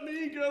about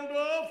me,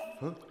 Geldorf?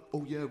 Huh?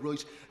 Oh, yeah,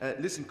 right.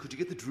 Listen, could you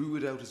get the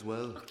druid out as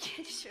well?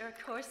 Okay, sure, of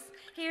course.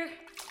 Here.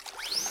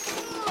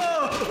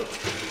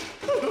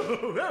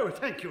 Oh,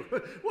 thank you.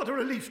 What a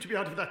relief to be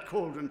out of that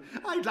cauldron.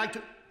 I'd like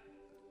to...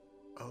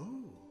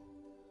 Oh.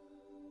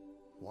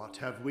 What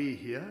have we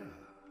here?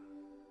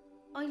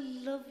 I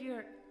love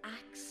your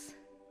axe.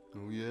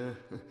 Oh, yeah.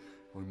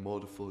 I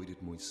modified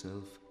it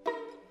myself.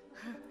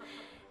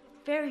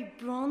 Very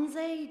Bronze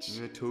Age.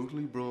 Yeah,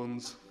 totally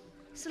bronze.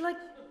 So, like,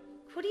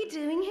 what are you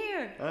doing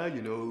here?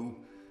 You know,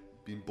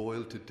 being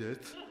boiled to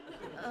death.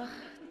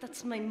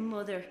 That's my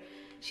mother.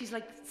 She's,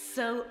 like,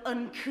 so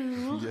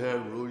uncool.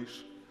 Yeah, right.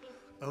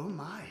 Oh,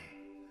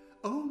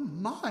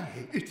 my.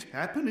 It's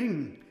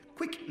happening.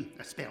 Quick,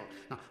 a spell.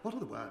 Now, what are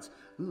the words?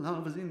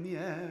 Love is in the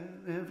air,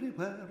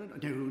 everywhere.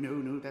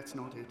 No, that's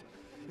not it.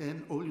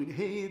 All you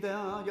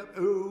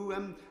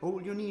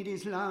need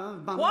is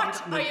love.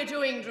 What are you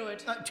doing,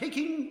 Druid?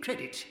 Taking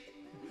credit.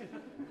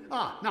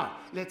 Now,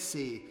 let's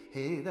see.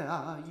 Hey there,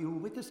 are you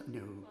with us?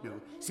 No.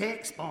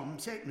 Sex bomb,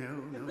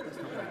 no, that's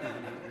not right.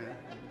 No.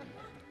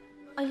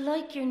 I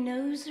like your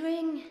nose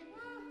ring.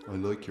 I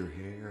like your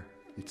hair.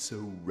 It's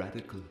so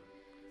radical.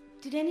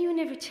 Did anyone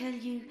ever tell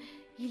you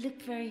you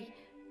look very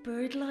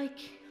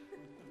bird-like?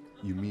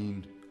 You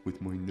mean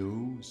with my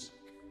nose?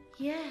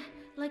 Yeah,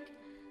 like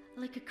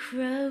a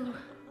crow.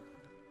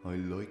 I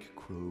like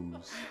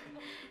crows.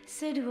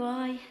 So do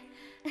I.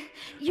 I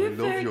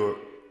love your...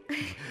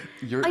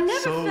 You're I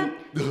never so... felt...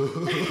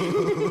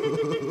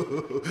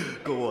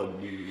 Go on,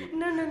 you.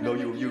 No,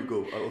 you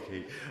go.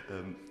 Okay.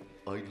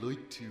 I'd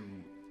like to...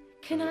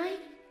 Can I?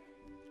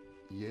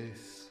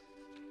 Yes.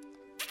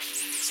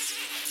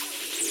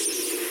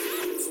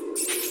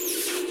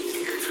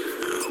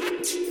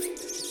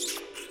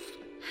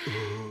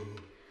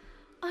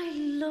 I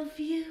love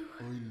you.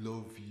 I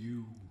love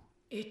you.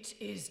 It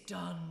is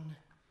done.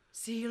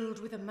 Sealed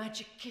with a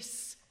magic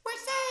kiss. We're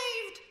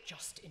saved!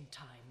 Just in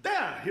time.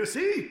 There, you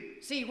see?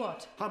 See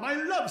what? How my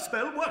love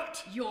spell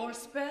worked. Your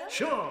spell?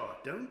 Sure.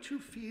 Don't you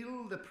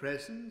feel the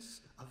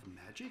presence of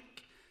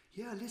magic?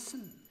 Here,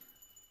 listen.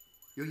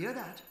 You hear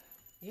that?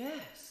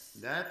 Yes.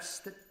 That's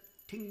the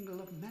tingle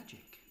of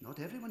magic. Not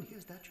everyone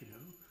hears that, you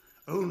know.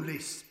 Only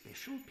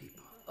special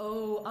people.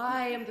 Oh,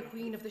 I am the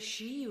queen of the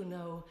she, you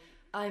know.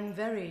 I'm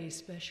very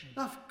special.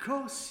 Of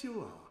course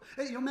you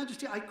are. Your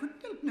Majesty, I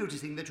couldn't help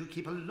noticing that you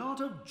keep a lot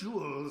of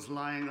jewels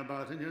lying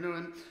about, and you know,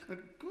 and a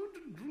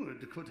good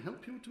druid could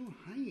help you to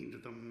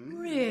hide them.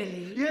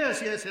 Really?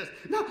 Yes.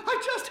 Now,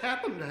 I just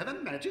happen to have a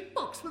magic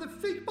box with a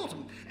fake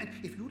bottom, and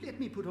if you let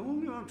me put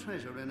all your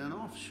treasure in an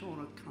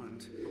offshore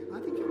account, I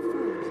think you'll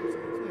find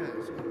something.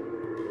 Yes.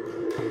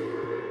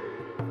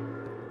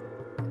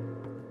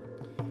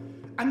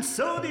 And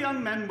so the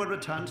young men were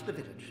returned to the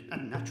village,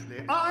 and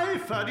naturally I,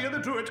 Ferdia the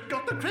Druid,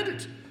 got the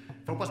credit.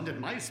 For wasn't it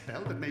my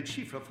spell that made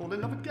Schifra fall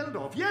in love with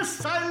Geldorf?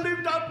 Yes, I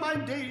lived out my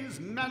days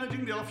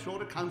managing the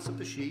offshore accounts of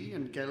the She,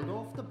 and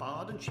Geldorf, the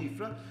bard, and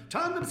Schifra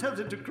turned themselves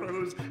into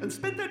crows and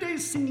spent their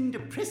days singing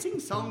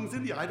depressing songs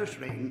in the Irish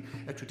rain,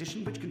 a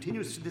tradition which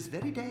continues to this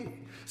very day.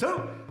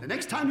 So, the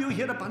next time you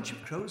hear a bunch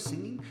of crows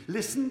singing,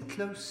 listen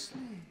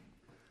closely,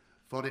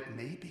 for it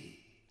may be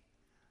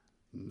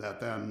that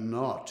they're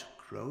not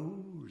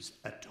crows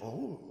at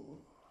all.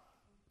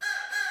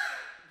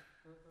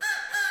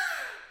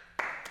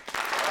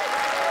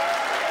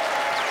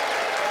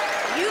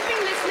 You've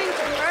been listening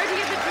to Ferdy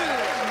of the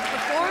Druid,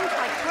 performed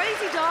by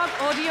Crazy Dog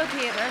Audio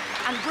Theatre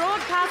and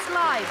broadcast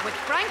live with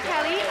Frank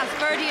Kelly as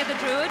Ferdy of the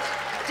Druid,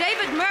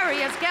 David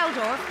Murray as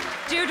Geldorf,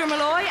 Deirdre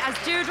Malloy as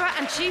Deirdre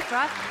and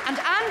Schifra, and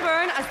Anne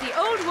Byrne as the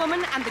Old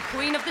Woman and the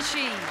Queen of the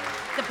She.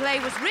 The play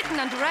was written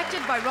and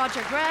directed by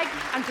Roger Gregg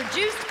and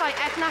produced by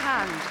Etna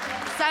Hand.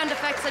 Sound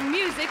effects and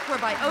music were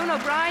by Owen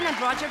O'Brien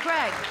and Roger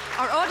Gregg.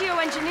 Our audio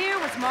engineer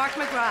was Mark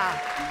McGrath.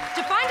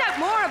 To find out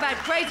more about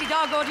Crazy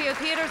Dog Audio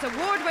Theatre's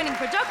award-winning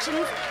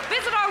productions,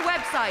 visit our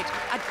website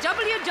at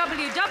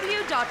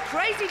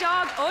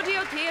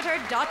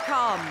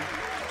www.crazydogaudiotheatre.com.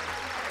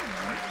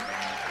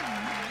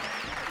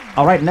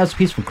 All right, and that's a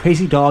piece from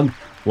Crazy Dog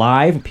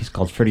Live, a piece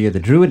called Ferdy of the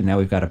Druid, and now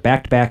we've got a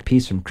back-to-back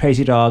piece from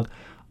Crazy Dog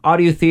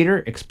Audio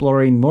Theatre,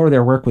 exploring more of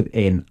their work with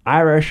an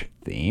Irish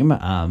theme,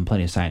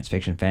 plenty of science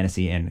fiction,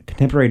 fantasy, and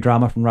contemporary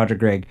drama from Roger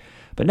Gregg.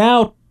 But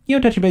now,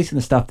 touching base on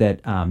the stuff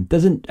that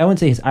doesn't, I wouldn't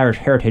say his Irish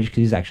heritage, because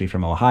he's actually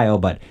from Ohio,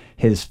 but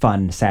his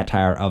fun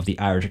satire of the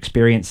Irish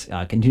experience,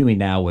 continuing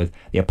now with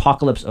The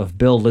Apocalypse of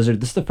Bill Lizard.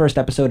 This is the first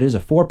episode. It is a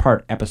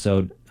 4-part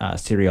episode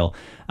serial.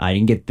 You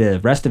can get the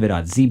rest of it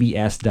on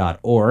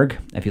zbs.org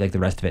if you like the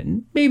rest of it.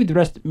 And maybe the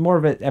rest, more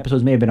of it,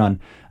 episodes may have been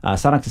on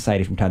Sonic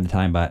Society from time to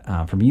time, but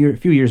from a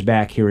few years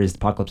back, here is The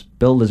Apocalypse of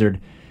Bill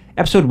Lizard.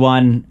 Episode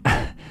 1,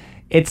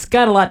 it's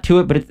got a lot to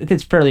it, but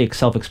it's fairly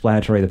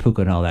self-explanatory, the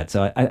puka and all that,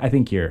 so I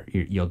think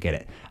you'll get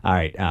it. All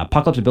right,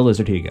 Apocalypse of Bill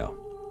Lizard, here you go.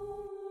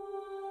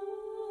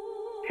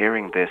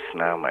 Hearing this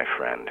now, my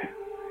friend,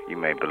 you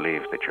may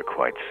believe that you're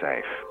quite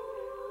safe,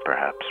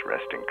 perhaps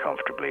resting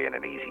comfortably in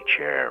an easy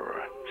chair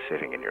or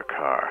sitting in your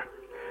car.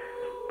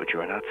 But you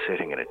are not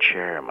sitting in a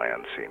chair, my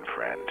unseen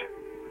friend.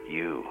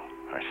 You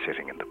are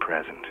sitting in the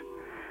present.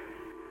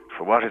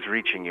 For what is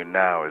reaching you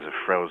now is a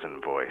frozen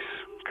voice,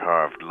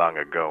 carved long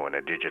ago in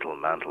a digital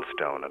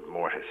mantelstone and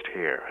mortised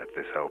here at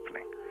this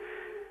opening.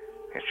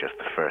 It's just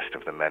the first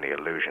of the many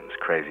illusions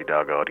Crazy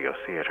Dog Audio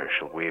Theatre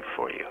shall weave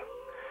for you.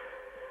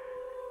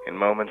 In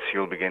moments,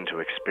 you'll begin to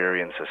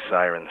experience a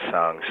siren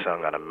song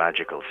sung on a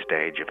magical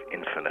stage of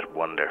infinite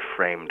wonder,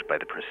 framed by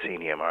the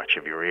proscenium arch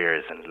of your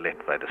ears and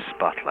lit by the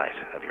spotlight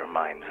of your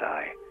mind's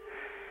eye.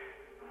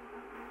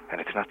 And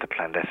it's not the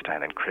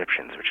clandestine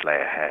encryptions which lay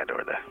ahead,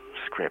 or the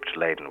script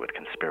laden with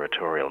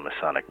conspiratorial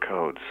Masonic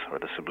codes, or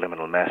the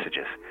subliminal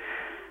messages.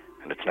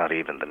 And it's not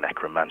even the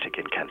necromantic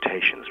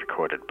incantations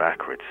recorded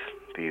backwards.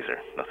 These are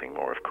nothing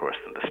more, of course,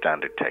 than the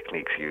standard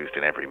techniques used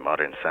in every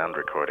modern sound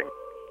recording.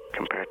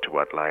 Compared to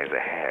what lies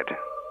ahead,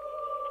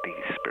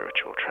 these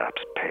spiritual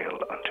traps pale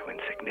unto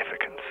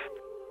insignificance.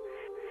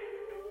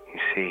 You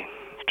see,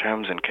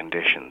 terms and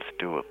conditions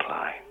do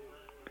apply.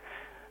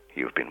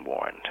 You've been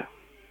warned.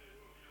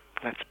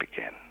 Let's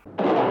begin.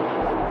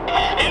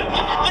 If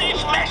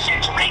this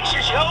message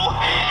reaches you,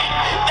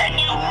 then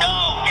you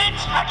know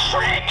it's a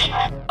trick!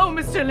 Oh,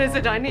 Mr.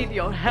 Lizard, I need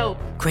your help.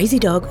 Crazy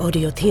Dog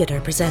Audio Theatre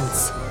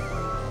presents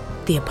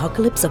The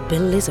Apocalypse of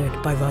Bill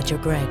Lizard by Roger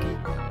Gregg.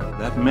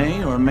 That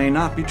may or may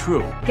not be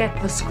true. Get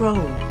the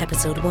scroll.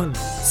 Episode 1.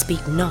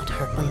 Speak not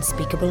her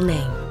unspeakable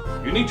name.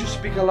 You need to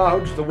speak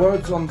aloud the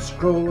words on the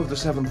scroll of the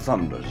Seven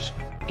Thunders.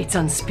 It's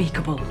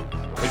unspeakable.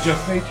 It's your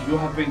fate. You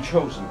have been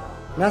chosen.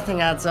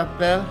 Nothing adds up,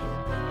 Bill.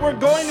 We're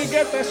going to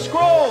get the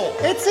scroll!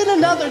 It's in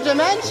another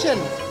dimension!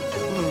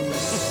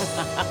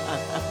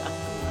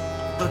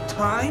 The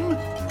time?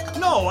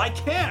 No, I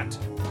can't.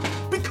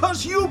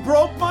 Because you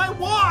broke my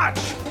watch!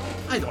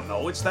 I don't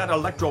know, it's that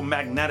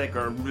electromagnetic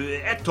or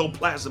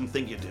ectoplasm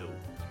thing you do.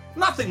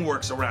 Nothing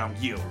works around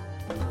you.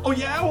 Oh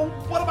yeah? Well,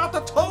 what about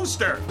the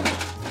toaster?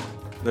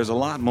 There's a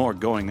lot more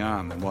going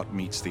on than what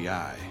meets the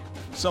eye.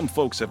 Some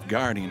folks have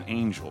guardian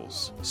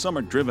angels. Some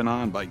are driven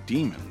on by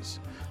demons.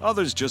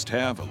 Others just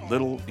have a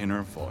little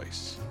inner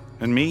voice.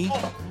 And me?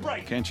 Oh,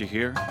 right. Can't you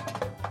hear?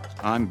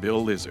 I'm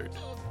Bill Lizard,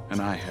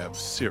 and I have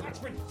Cyril.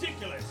 That's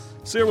ridiculous.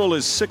 Cyril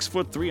is 6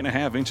 foot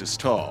 3.5 inches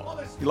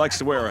tall. He likes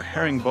to wear a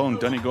herringbone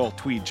Donegal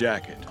tweed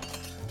jacket.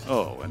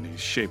 Oh, and he's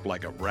shaped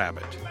like a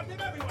rabbit.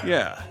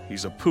 Yeah,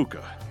 he's a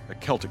puka, a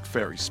Celtic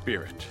fairy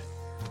spirit.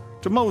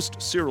 To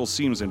most, Cyril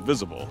seems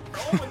invisible.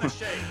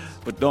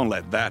 But don't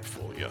let that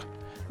fool you.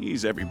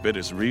 He's every bit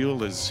as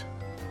real as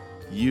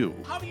you.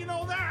 How do you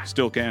know that?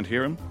 Still can't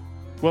hear him?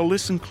 Well,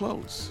 listen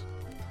close.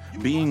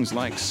 Beings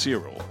like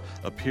Cyril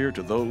appear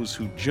to those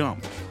who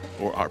jump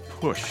or are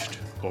pushed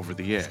over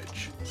the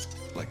edge,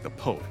 like the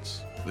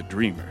poets, the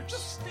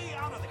dreamers,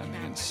 and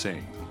the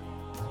insane.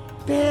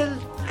 Bill,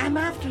 I'm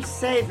after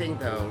saving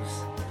those.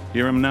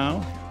 Hear him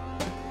now?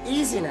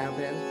 Easy now,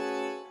 Bill.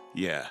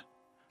 Yeah,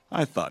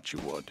 I thought you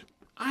would.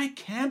 I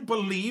can't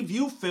believe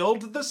you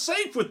filled the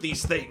safe with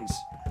these things.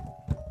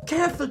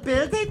 Careful,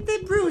 Bill. They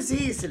bruise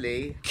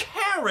easily.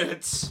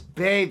 Carrots?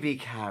 Baby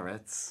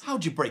carrots.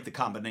 How'd you break the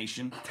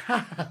combination?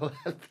 Well,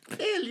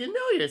 Bill, you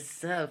know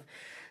yourself.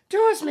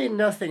 Doors mean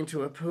nothing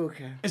to a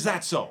puka. Is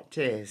that so?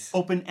 Tis.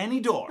 Open any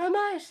door. I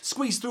might.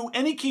 Squeeze through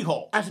any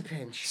keyhole. At a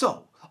pinch.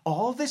 So,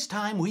 all this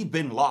time we've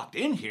been locked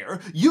in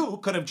here, you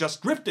could have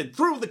just drifted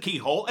through the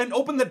keyhole and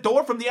opened the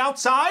door from the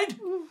outside?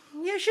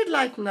 You should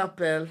lighten up,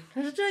 Bill.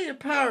 It'll do your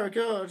power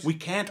good. We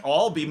can't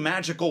all be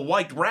magical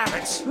white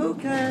rabbits. Who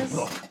cares?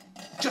 Look,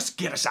 just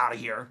get us out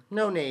of here.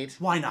 No need.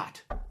 Why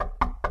not?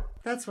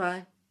 That's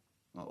why.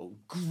 Oh,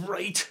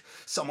 great.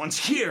 Someone's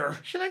here.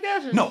 Shall I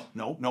get it?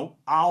 No.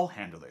 I'll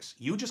handle this.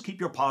 You just keep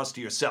your paws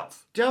to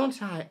yourself.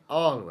 Don't I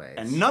always?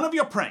 And none of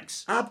your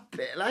pranks.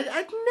 Bill, I'd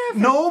never...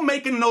 No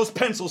making those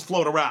pencils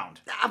float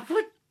around. But,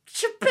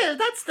 Bill,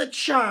 that's the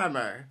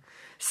charmer.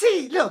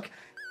 See, look.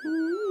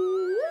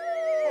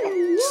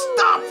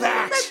 Stop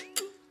that!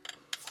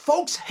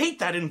 Folks hate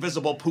that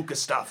invisible puka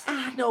stuff.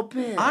 No,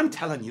 Bill. I'm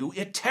telling you,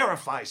 it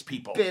terrifies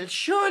people. Bill,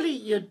 surely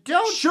you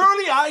don't...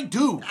 Surely I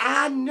do.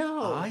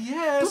 No.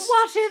 Yes. But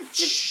what if...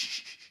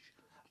 Shh.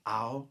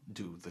 I'll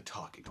do the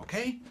talking,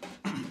 okay?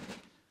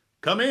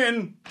 Come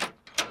in.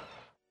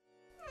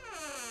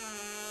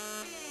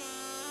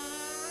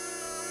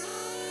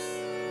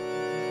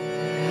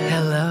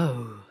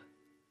 Hello.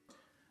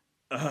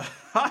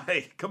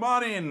 Hi, come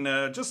on in.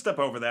 Just step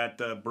over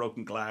that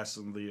broken glass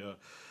and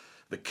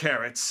the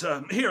carrots.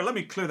 Here, let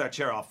me clear that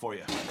chair off for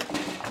you.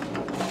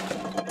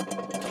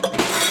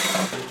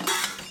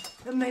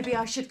 Maybe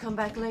I should come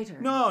back later.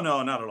 No,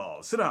 not at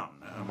all. Sit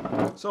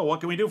down. So, what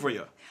can we do for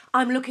you?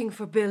 I'm looking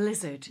for Bill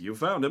Lizard. You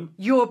found him.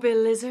 Your Bill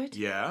Lizard?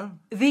 Yeah?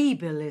 The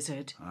Bill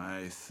Lizard.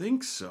 I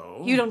think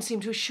so. You don't seem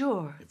too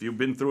sure. If you've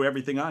been through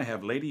everything I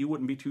have, lady, you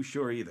wouldn't be too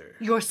sure either.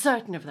 You're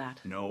certain of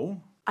that?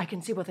 No. I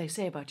can see what they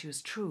say about you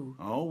is true.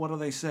 Oh, what do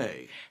they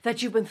say?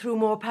 That you've been through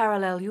more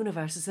parallel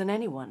universes than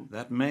anyone.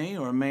 That may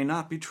or may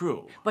not be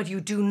true. But you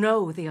do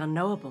know the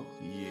unknowable.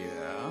 Yeah?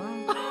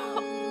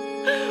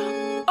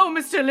 Oh,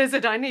 Mr.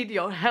 Lizard, I need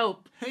your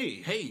help.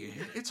 Hey,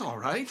 it's all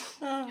right.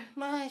 Oh,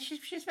 my,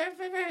 she's very,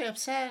 very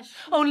upset.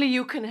 Only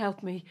you can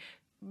help me.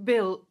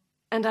 Bill,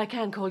 and I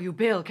can call you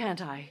Bill,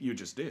 can't I? You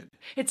just did.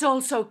 It's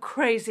all so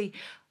crazy.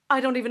 I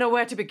don't even know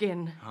where to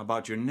begin. How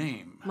about your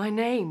name? My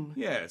name?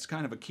 Yeah, it's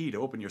kind of a key to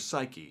open your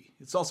psyche.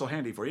 It's also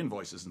handy for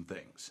invoices and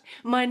things.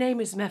 My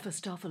name is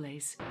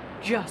Mephistopheles.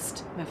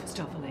 Just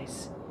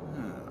Mephistopheles.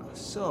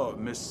 So,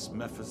 Miss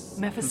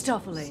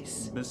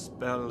Mephistopheles.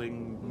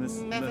 Misspelling...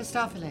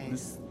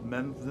 Mephistopheles.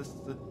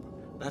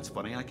 That's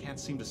funny, I can't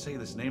seem to say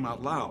this name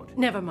out loud.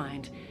 Never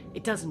mind.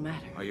 It doesn't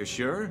matter. Are you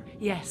sure?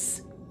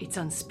 Yes, it's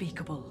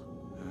unspeakable.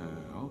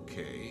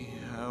 Okay.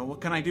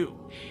 What can I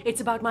do?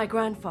 It's about my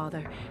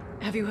grandfather.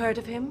 Have you heard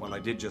of him? Well, I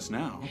did just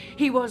now.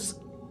 He was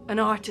an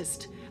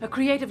artist, a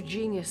creative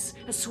genius,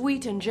 a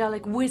sweet,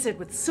 angelic wizard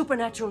with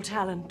supernatural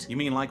talent. You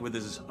mean like with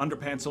his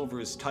underpants over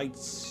his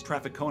tights,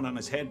 traffic cone on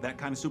his head, that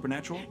kind of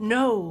supernatural?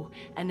 No,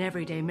 an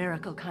everyday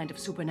miracle kind of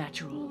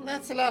supernatural.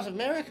 That's a lot of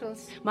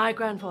miracles. My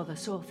grandfather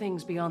saw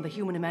things beyond the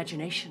human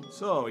imagination.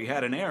 So he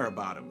had an air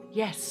about him.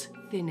 Yes,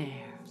 thin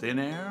air. Thin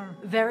air?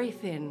 Very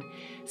thin.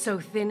 So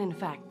thin, in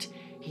fact,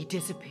 he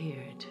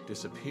disappeared.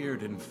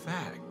 Disappeared, in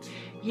fact?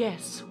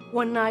 Yes.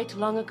 One night,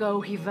 long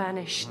ago, he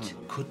vanished.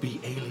 Could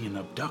be alien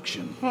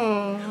abduction.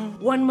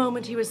 One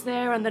moment he was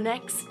there, and the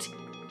next,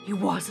 he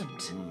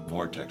wasn't.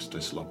 Vortex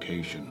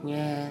dislocation.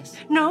 Yes.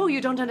 No,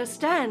 you don't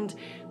understand.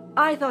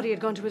 I thought he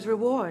had gone to his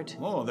reward.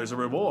 Oh, there's a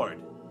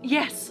reward.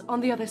 Yes, on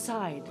the other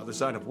side. Other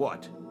side of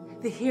what?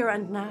 The here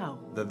and now.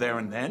 The there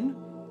and then?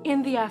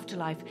 In the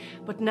afterlife.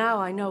 But now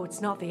I know it's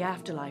not the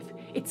afterlife.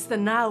 It's the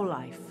now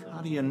life.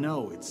 How do you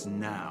know it's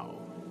now?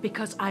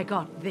 Because I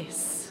got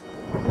this.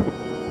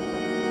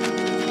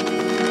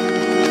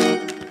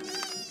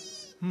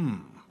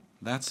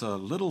 That's a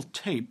little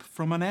tape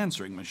from an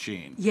answering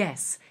machine.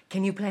 Yes.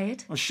 Can you play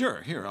it? Oh,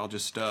 sure. Here, I'll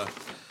just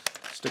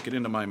stick it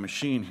into my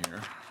machine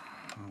here.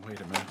 Oh, wait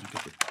a minute.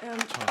 Get the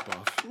top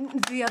off.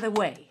 The other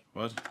way.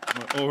 What?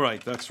 Oh,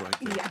 right. That's right.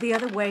 Yeah, the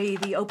other way,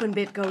 the open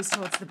bit goes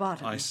towards the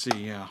bottom. I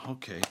see. Yeah.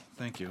 Okay.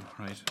 Thank you.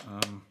 Right.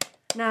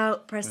 Now,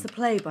 press the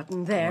play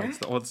button there.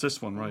 It's this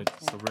one, right?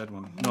 It's the red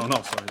one. No,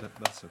 sorry.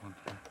 That's the one.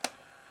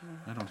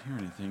 I don't hear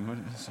anything. What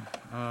is it?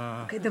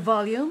 Okay, the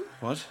volume.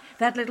 What?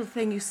 That little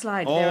thing you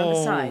slide there on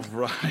the side. Oh,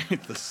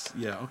 right.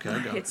 Yeah, okay, I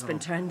got it. It's been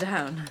turned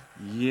down.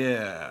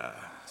 Yeah.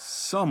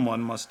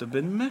 Someone must have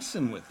been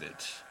messing with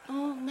it.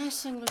 Oh,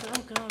 messing with it.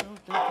 Oh, God.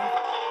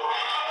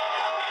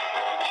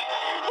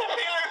 The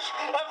pillars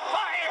of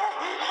fire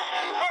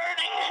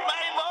burning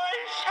my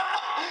voice.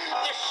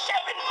 The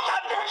seven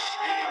thunders.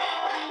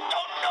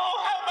 Don't know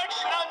how much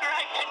longer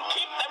I can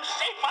keep them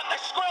safe on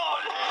the scroll.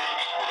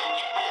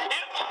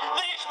 If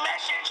this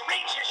message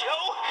reaches you,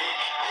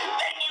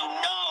 then you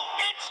know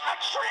it's a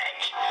trick.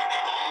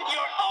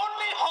 Your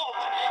only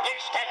hope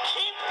is to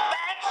keep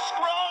that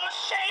scroll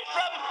safe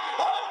from...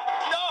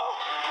 No!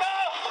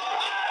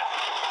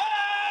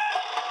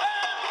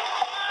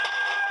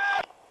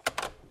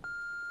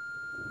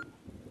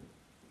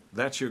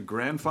 That's your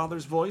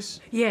grandfather's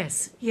voice?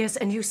 Yes,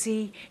 and you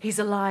see, he's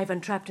alive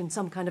and trapped in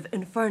some kind of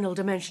infernal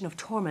dimension of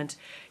torment.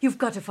 You've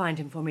got to find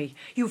him for me.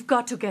 You've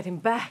got to get him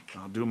back.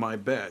 I'll do my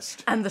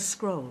best. And the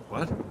scroll.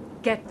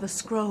 What? Get the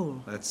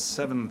scroll. That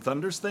Seven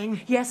Thunders thing?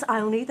 Yes,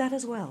 I'll need that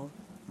as well.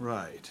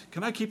 Right.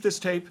 Can I keep this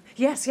tape?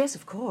 Yes,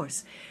 of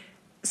course.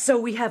 So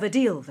we have a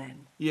deal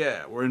then?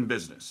 Yeah, we're in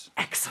business.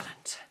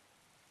 Excellent.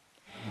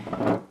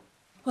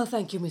 Well,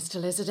 thank you,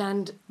 Mr. Lizard,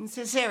 and...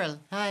 Mr.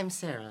 Cyril. I'm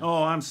Cyril.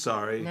 Oh, I'm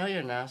sorry. No,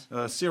 you're not.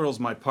 Cyril's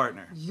my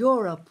partner.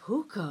 You're a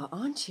puka,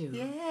 aren't you?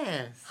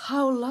 Yes.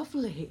 How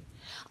lovely.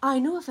 I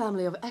know a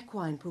family of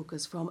equine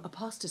pukas from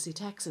Apostasy,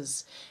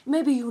 Texas.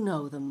 Maybe you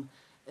know them.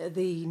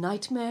 The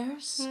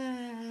Nightmares?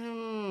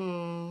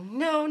 No,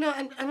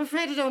 I'm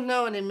afraid I don't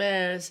know any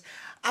mares.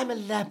 I'm a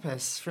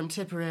lepus from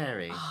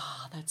Tipperary.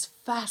 Ah, that's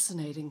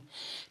fascinating.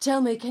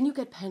 Tell me, can you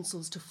get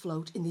pencils to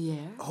float in the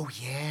air? Oh,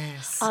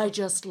 yes. I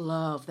just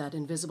love that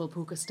invisible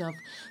puka stuff.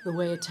 The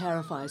way it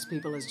terrifies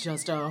people is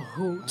just a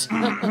hoot.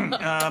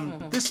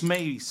 This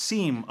may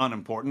seem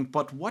unimportant,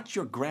 but what's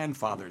your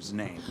grandfather's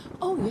name?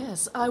 Oh,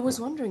 yes. I was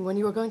wondering when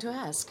you were going to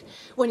ask.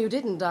 When you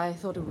didn't, I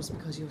thought it was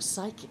because you're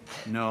psychic.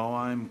 No,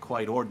 I'm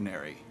quite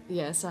ordinary.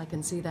 Yes, I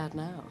can see that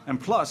now. And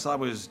plus, I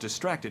was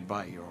distracted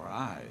by your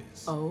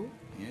eyes. Oh?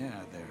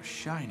 Yeah, they're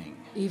shining.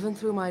 Even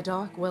through my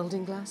dark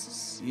welding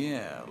glasses?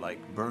 Yeah, like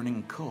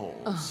burning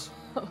coals.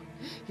 Oh,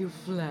 you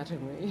flatter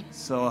me.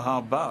 So how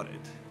about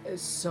it?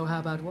 So how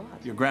about what?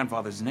 Your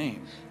grandfather's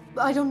name.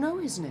 I don't know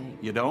his name.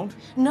 You don't?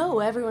 No,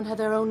 everyone had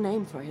their own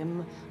name for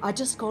him. I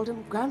just called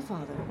him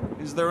Grandfather.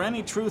 Is there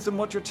any truth in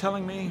what you're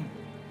telling me?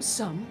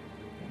 Some.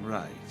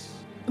 Right.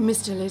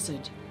 Mr.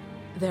 Lizard,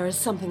 there is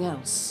something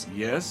else.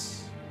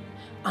 Yes?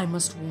 I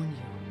must warn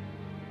you.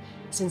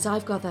 Since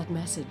I've got that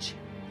message,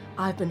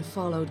 I've been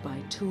followed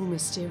by two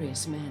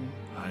mysterious men.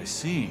 I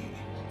see.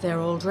 They're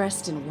all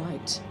dressed in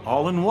white.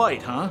 All in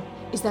white, huh?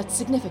 Is that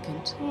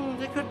significant?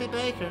 They could be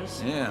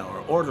bakers. Yeah,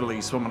 or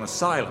orderlies from an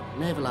asylum.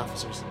 Naval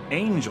officers.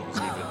 Angels,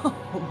 even.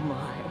 Oh,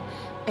 my.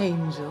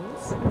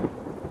 Angels?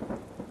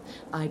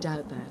 I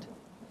doubt that.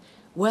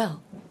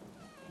 Well,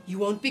 you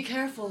won't be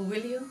careful,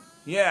 will you?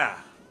 Yeah,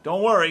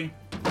 don't worry.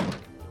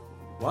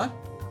 What?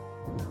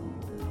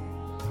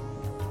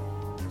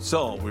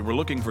 So, we were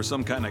looking for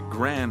some kind of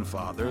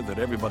grandfather that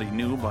everybody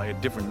knew by a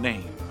different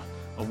name.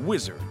 A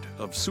wizard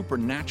of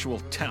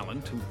supernatural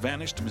talent who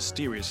vanished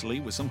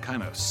mysteriously with some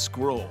kind of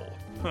scroll.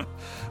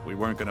 We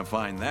weren't going to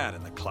find that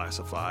in the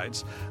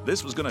classifieds.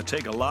 This was going to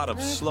take a lot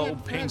of slow,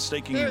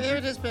 painstaking... Here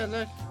it is, Ben,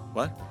 look.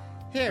 What?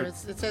 Here, it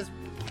says,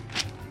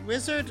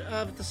 Wizard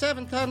of the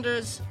Seven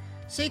Thunders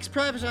seeks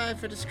private eye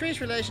for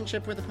discreet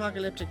relationship with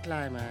apocalyptic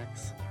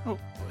climax. Oh,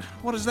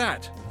 what is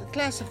that? The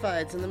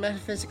classifieds in the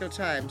Metaphysical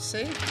Times,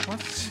 see? What?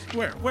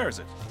 Where is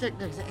it? Look,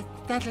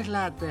 that little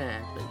lad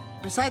there,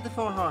 beside the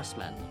Four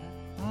Horsemen.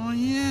 Oh,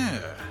 yeah.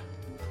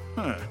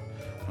 Huh.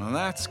 Well,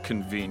 that's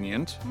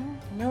convenient.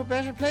 No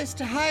better place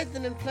to hide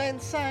than in plain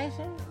sight,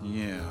 huh?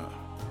 Yeah.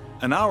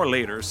 An hour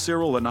later,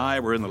 Cyril and I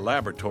were in the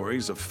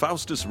laboratories of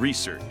Faustus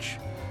Research.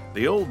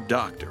 The old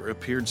doctor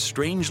appeared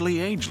strangely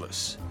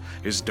ageless.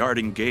 His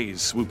darting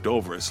gaze swooped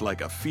over us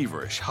like a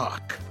feverish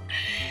hawk.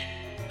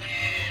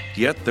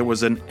 Yet there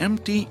was an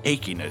empty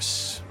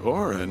achiness,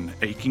 or an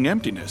aching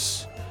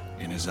emptiness,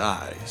 in his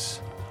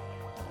eyes.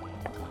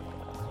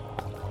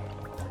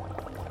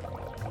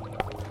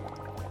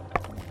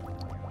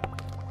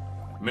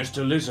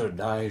 Mr.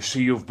 Lizard, I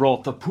see you've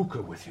brought the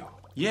puka with you.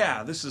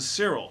 Yeah, this is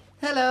Cyril.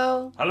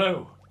 Hello.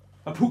 Hello.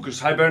 A puka's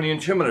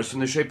Hibernian chimeras in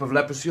the shape of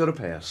Lepus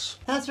europaeus.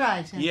 That's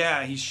right.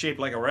 Yeah, he's shaped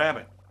like a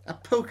rabbit. A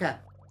puka.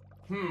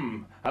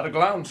 At a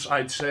glance,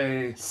 I'd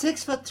say...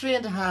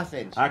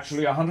 6'3.5"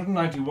 Actually,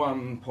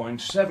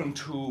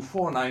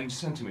 191.7249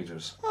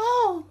 centimeters.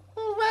 Oh,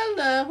 well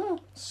now.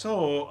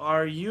 So,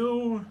 are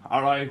you...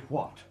 Are I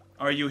what?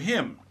 Are you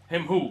him?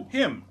 Him who?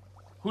 Him.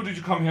 Who did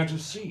you come here to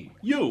see?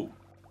 You.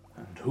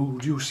 And who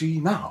do you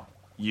see now?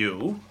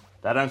 You.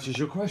 That answers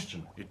your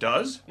question. It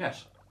does?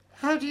 Yes.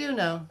 How do you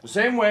know? The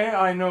same way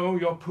I know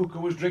your puka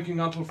was drinking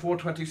until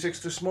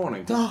 4:26 this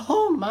morning.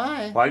 Oh,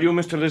 my. While you,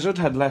 Mr. Lizard,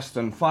 had less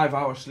than 5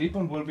 hours sleep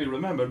and will be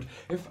remembered,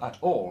 if at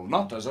all,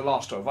 not as a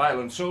lost or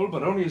violent soul,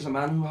 but only as a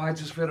man who hides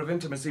his fear of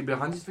intimacy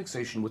behind his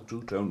fixation with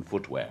two-tone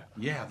footwear.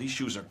 Yeah, these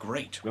shoes are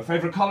great. Your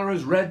favorite color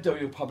is red, though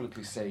you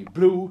publicly say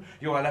blue.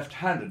 You are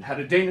left-handed, had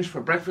a Danish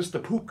for breakfast. The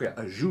puka,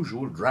 as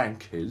usual,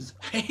 drank his.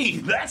 Hey,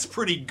 that's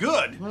pretty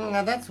good.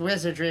 Now, that's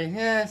wizardry,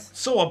 yes.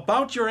 So,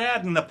 about your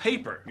ad in the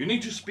paper. You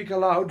need to speak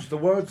aloud the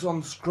words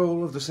on the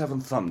scroll of the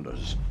Seven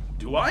Thunders.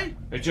 Do I?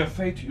 It's your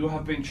fate. You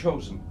have been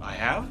chosen. I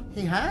have?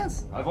 He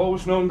has? I've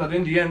always known that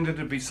in the end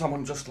it'd be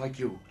someone just like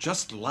you.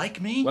 Just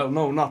like me? Well,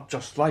 no, not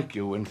just like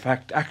you. In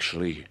fact,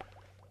 actually,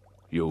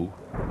 you.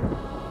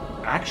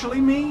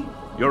 Actually me?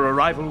 Your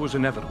arrival was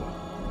inevitable.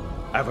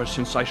 Ever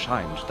since I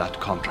signed that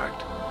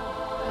contract.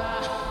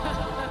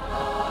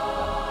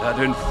 That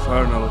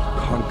infernal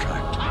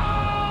contract.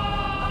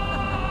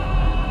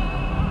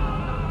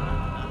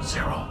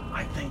 Cyril,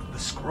 I think the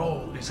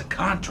scroll is a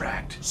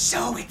contract.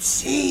 So it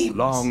seems.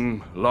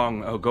 Long,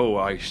 long ago,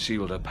 I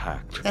sealed a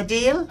pact. A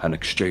deal? An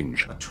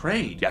exchange. A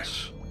trade?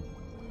 Yes.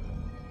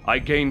 I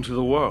gained to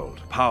the world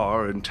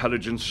power,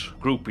 intelligence,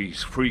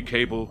 groupies, free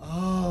cable.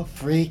 Oh,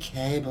 free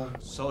cable.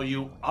 So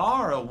you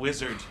are a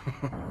wizard.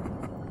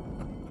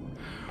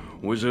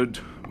 Wizard,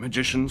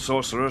 magician,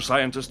 sorcerer,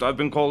 scientist, I've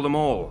been called them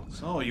all.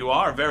 So you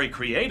are very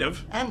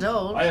creative. And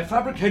old. I have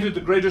fabricated the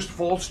greatest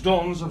false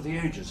dawns of the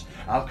ages.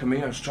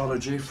 Alchemy,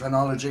 astrology,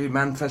 phrenology,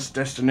 manifest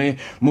destiny,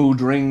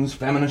 mood rings,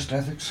 feminist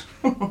ethics.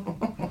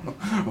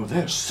 Oh,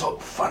 they're so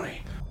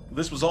funny.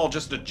 This was all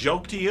just a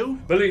joke to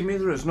you? Believe me,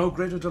 there is no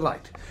greater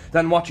delight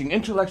than watching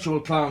intellectual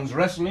clowns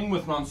wrestling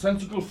with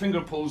nonsensical finger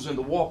pulls in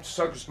the warped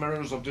circus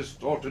mirrors of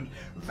distorted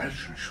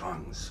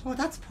Weltanschauungs. Oh,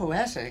 that's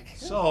poetic.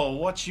 So,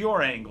 what's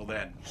your angle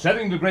then?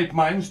 Setting the great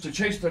minds to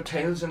chase their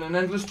tails in an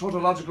endless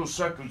tautological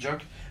circle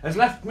jerk has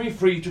left me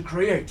free to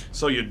create.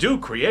 So you do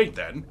create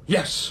then?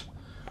 Yes.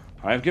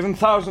 I have given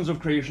thousands of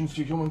creations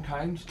to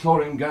humankind.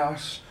 Chlorine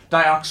gas,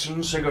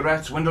 dioxin,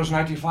 cigarettes, Windows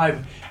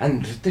 95,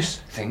 and this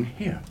thing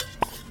here.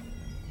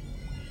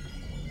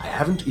 I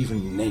haven't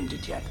even named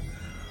it yet.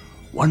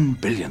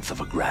 1/1000th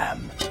of a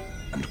gram.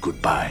 And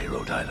goodbye,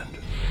 Rhode Island.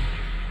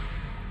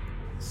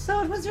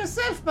 So it was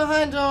yourself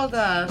behind all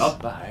that? Not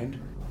behind.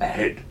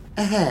 Ahead.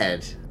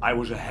 Ahead? I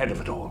was ahead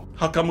of it all.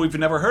 How come we've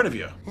never heard of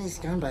you? He's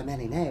gone by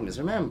many names,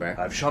 remember?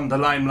 I've shunned the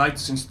limelight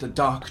since the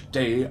dark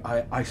day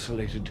I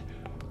isolated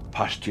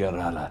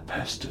Pasteurella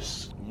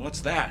pestis.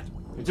 What's that?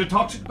 It's a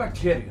toxic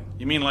bacterium.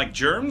 You mean like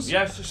germs?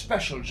 Yes, a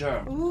special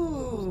germ.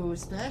 Ooh,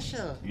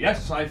 special.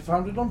 Yes, I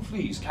found it on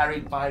fleas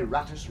carried by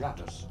Rattus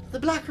rattus. The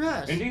black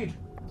rat? Indeed.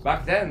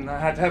 Back then, I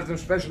had to have them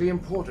specially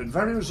imported.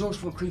 Very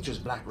resourceful creatures,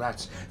 black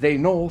rats. They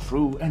gnaw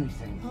through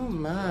anything. Oh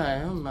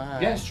my, oh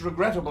my. Yes,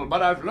 regrettable,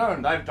 but I've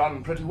learned. I've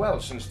done pretty well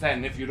since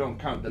then, if you don't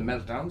count the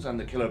meltdowns and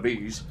the killer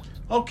bees.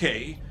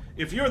 Okay,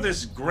 if you're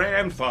this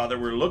grandfather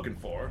we're looking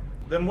for,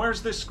 then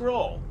where's this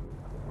scroll?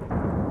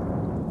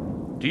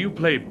 Do you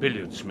play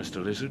billiards,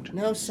 Mr. Lizard?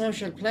 No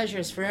social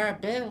pleasures for our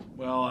Bill.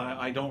 Well,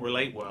 I don't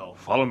relate well.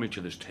 Follow me to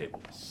this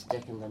table.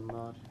 Stick in the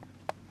mud.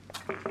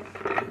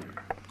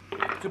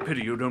 It's a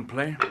pity you don't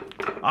play.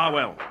 Ah,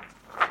 well.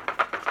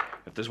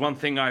 If there's one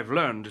thing I've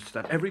learned, it's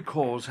that every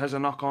cause has a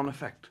knock-on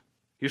effect.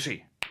 You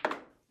see,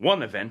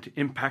 one event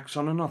impacts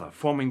on another,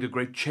 forming the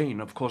great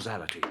chain of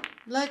causality.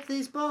 Like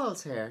these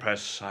balls here?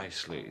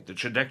 Precisely. The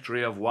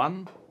trajectory of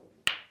one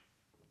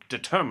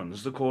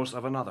determines the course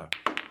of another.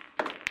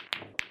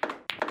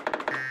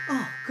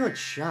 Oh, good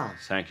shot.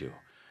 Thank you.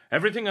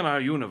 Everything in our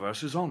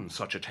universe is on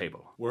such a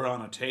table. We're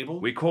on a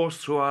table? We course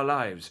through our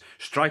lives,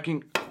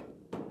 striking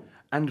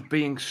and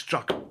being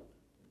struck,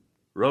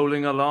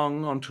 rolling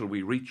along until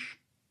we reach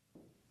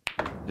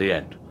the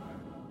end.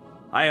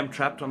 I am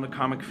trapped on the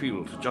karmic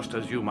field, just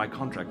as you. My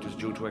contract is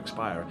due to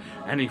expire.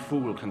 Any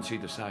fool can see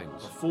the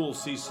signs. A fool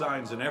sees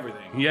signs in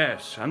everything.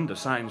 Yes, and the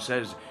sign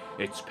says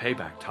it's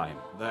payback time.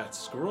 That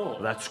scroll.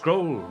 That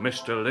scroll,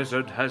 Mr.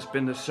 Lizard, has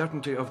been the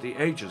certainty of the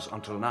ages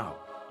until now.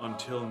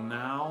 Until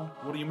now?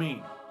 What do you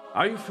mean?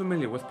 Are you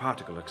familiar with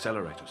particle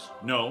accelerators?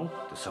 No.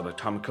 The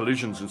subatomic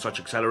collisions in such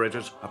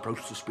accelerators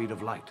approach the speed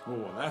of light.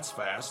 Oh, that's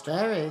fast.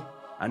 Very.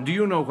 And do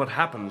you know what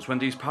happens when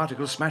these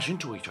particles smash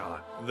into each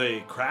other? They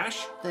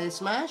crash? They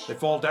smash? They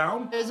fall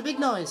down? There's a big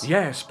noise.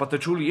 Yes, but the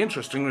truly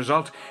interesting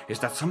result is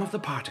that some of the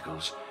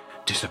particles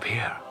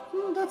disappear.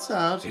 That's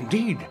odd.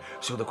 Indeed.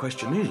 So the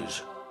question is,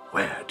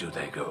 where do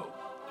they go?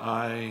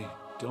 I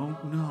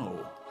don't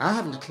know. I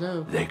haven't a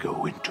clue. They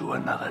go into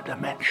another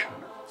dimension.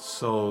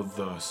 So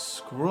the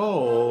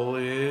scroll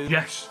is...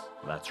 Yes,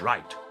 that's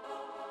right.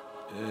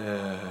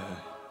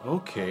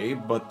 Okay,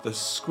 but the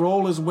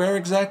scroll is where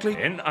exactly?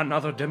 In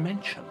another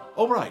dimension.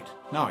 Oh, right.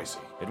 Now I see.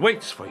 It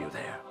waits for you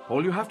there.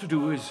 All you have to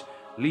do is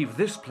leave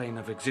this plane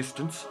of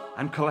existence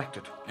and collect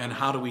it. And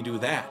how do we do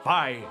that?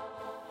 By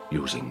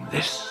using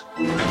this.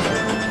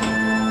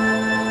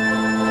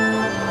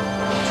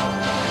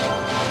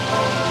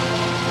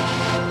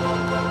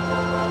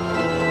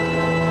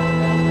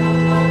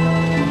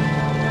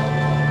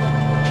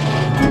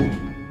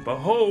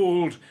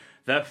 Behold,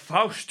 the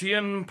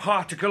Faustian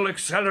Particle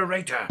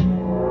Accelerator.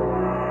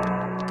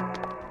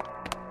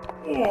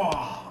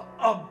 Whoa,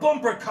 a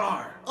bumper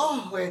car.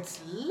 Oh,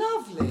 it's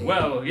lovely.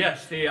 Well,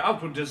 yes, the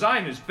outward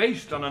design is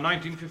based on a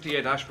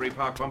 1958 Ashbury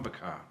Park bumper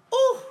car.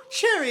 Oh,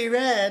 cherry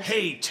red.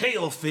 Hey,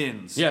 tail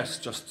fins. Yes,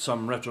 just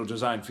some retro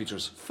design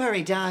features.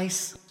 Furry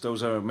dice.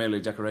 Those are merely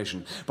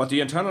decoration, but the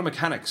internal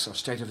mechanics are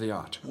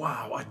state-of-the-art.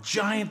 Wow, a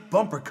giant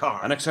bumper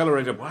car. An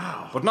accelerator.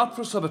 Wow. But not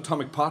for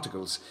subatomic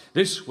particles.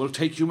 This will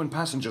take human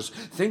passengers.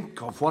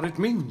 Think of what it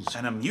means.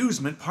 An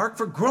amusement park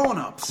for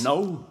grown-ups.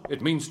 No,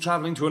 it means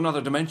traveling to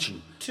another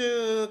dimension.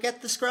 To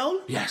get the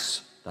scroll?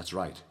 Yes, that's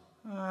right.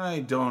 I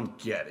don't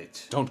get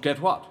it. Don't get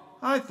what?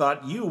 I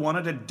thought you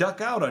wanted to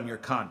duck out on your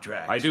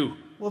contract. I do.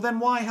 Well, then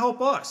why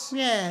help us?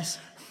 Yes.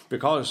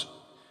 Because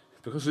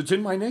it's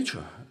in my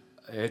nature.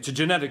 It's a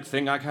genetic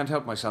thing. I can't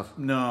help myself.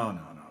 No.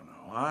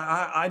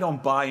 I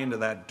don't buy into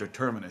that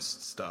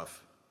determinist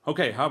stuff.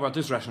 Okay, how about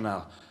this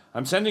rationale?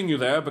 I'm sending you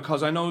there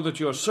because I know that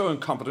you're so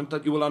incompetent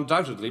that you will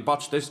undoubtedly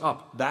botch this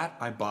up. That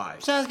I buy.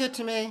 Sounds good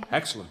to me.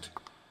 Excellent.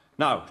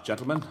 Now,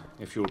 gentlemen,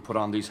 if you'll put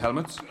on these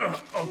helmets.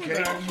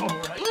 Okay. All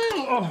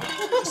right.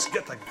 Let's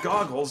get the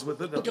goggles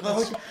with it.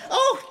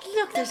 Oh,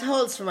 look, there's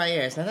holes for my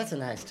ears. Now, that's a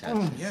nice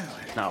touch. Yeah.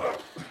 Now,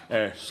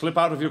 slip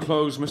out of your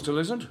clothes, Mr.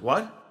 Lizard.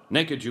 What?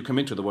 Naked you come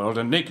into the world,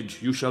 and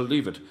naked you shall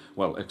leave it.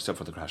 Well, except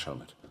for the crash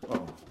helmet.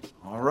 Oh,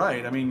 all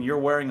right. I mean, you're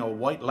wearing a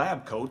white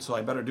lab coat, so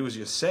I better do as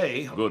you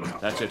say. Good,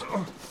 that's it.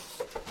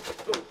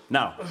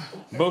 Now,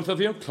 both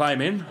of you,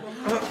 climb in.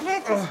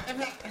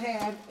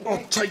 Oh,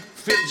 tight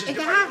fit. Just get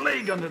my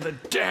leg under the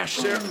dash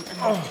there.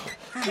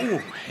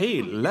 Oh,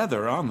 hey,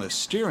 leather on the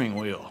steering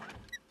wheel.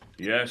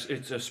 Yes,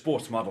 it's a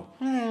sports model.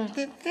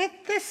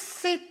 This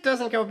seat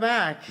doesn't go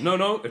back.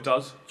 No, it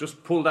does.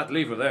 Just pull that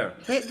lever there.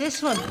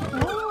 This one.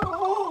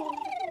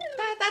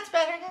 That's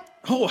better.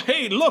 Oh,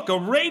 hey, look, a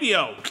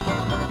radio.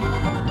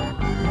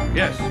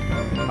 Yes.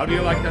 How do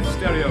you like that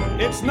stereo?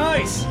 It's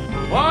nice.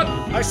 What?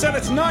 I said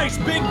it's nice.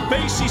 Big,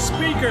 bassy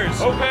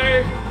speakers.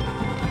 Okay.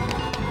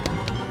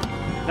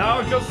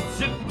 Now just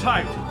sit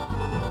tight.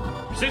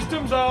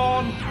 Systems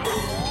on.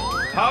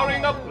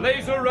 Powering up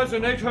laser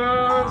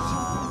resonators.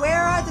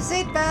 Where are the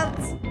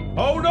seatbelts?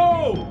 Oh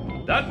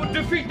no! That would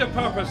defeat the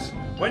purpose.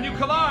 When you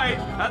collide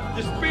at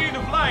the speed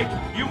of light,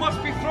 you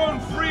must be thrown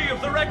free of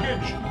the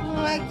wreckage.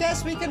 I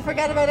guess we can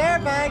forget about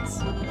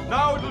airbags.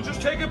 Now it'll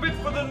just take a bit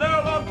for the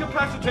nylon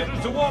capacitors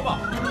to warm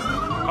up.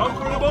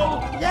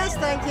 Comfortable? Yes,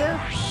 thank you.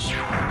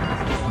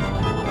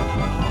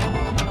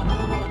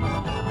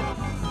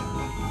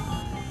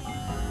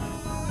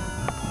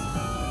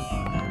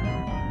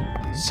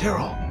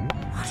 Cyril.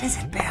 What is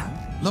it, Bill?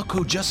 Look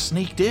who just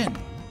sneaked in.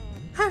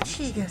 How'd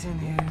she get in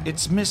here?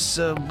 It's Miss,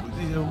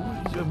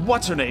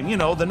 what's her name? You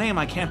know, the name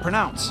I can't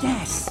pronounce.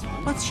 Yes.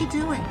 What's she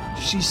doing?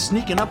 She's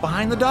sneaking up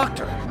behind the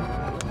doctor.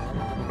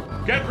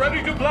 Get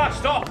ready to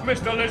blast off,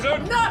 Mr.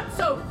 Lizard. Not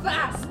so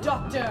fast,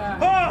 Doctor!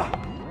 Ah!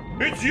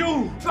 It's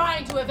you!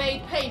 Trying to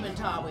evade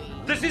payment, are we?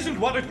 This isn't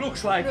what it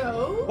looks like.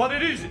 No? What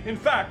it is, in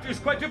fact, is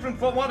quite different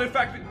from what, in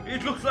fact,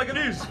 it looks like it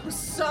is. Oh,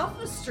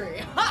 sophistry.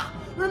 Ha!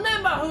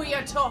 Remember who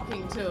you're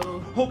talking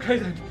to. Okay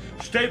then,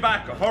 stay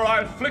back or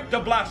I'll flick the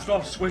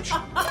blast-off switch.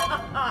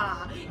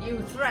 You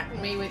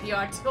threaten me with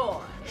your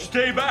toy.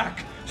 Stay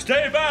back!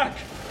 Stay back!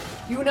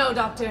 You know,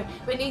 Doctor,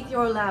 beneath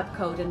your lab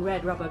coat and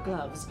red rubber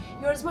gloves,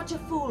 you're as much a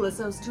fool as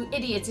those two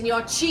idiots in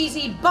your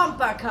cheesy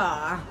bumper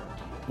car.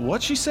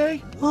 What'd she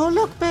say? Oh,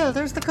 look, Bill,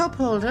 there's the cup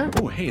holder.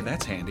 Oh, hey,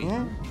 that's handy.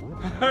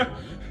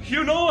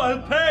 You know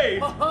I'll pay.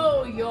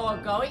 Oh, you're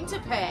going to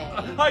pay.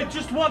 I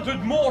just wanted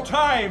more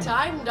time.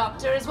 Time,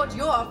 Doctor, is what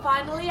you're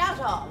finally out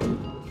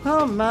of.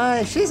 Oh,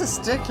 my, she's a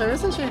stickler,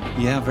 isn't she?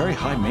 Yeah, very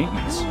high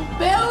maintenance.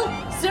 Bill,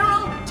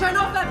 Cyril, turn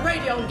off that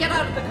radio and get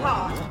out of the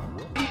car.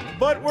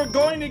 But we're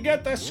going to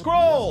get the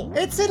scroll.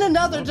 It's in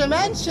another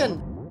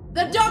dimension.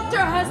 The Doctor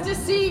has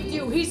deceived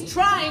you. He's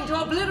trying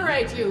to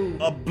obliterate you.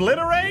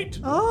 Obliterate?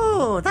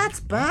 Oh,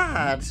 that's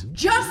bad.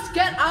 Just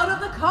get out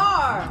of the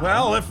car.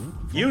 Well, if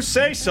you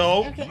say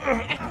so.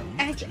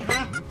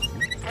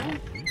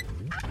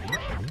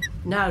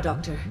 Now,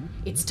 Doctor,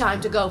 it's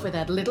time to go for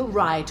that little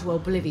ride to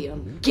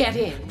oblivion. Get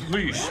in.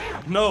 Please,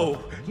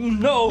 no.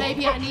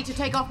 Maybe I need to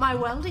take off my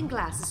welding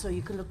glasses so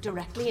you can look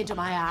directly into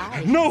my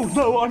eyes.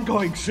 No, I'm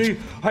going. See,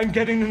 I'm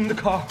getting in the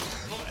car.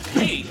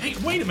 Hey,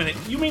 wait a minute.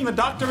 You mean the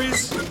doctor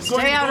is...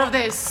 Stay out of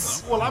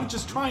this. Well, I'm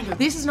just trying to...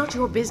 This is not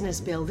your business,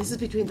 Bill. This is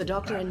between the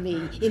Doctor and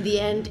me. In the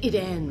end, it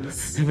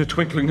ends. In the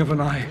twinkling of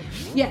an eye.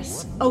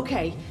 Yes,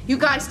 okay. You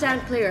guys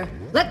stand clear.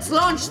 Let's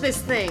launch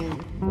this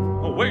thing.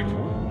 Oh, wait.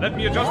 Let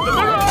me adjust the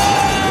mirror.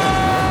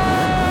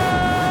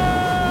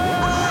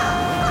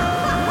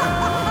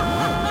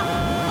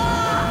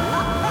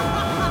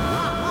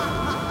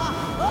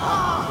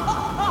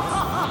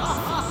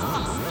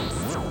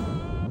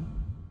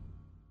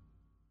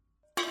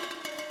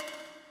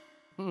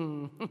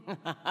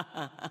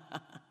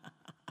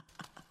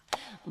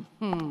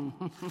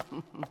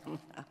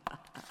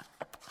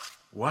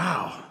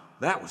 Wow,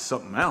 that was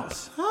something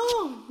else.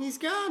 Oh, he's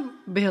gone.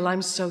 Bill,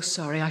 I'm so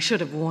sorry. I should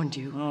have warned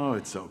you. Oh,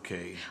 it's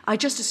okay. I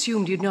just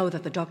assumed you'd know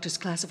that the Doctor's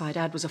classified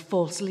ad was a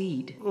false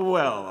lead.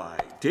 Well, I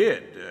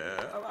did.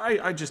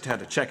 I just had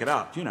to check it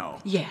out, you know.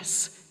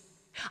 Yes.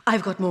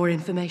 I've got more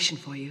information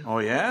for you. Oh,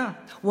 yeah?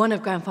 One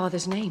of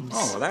Grandfather's names.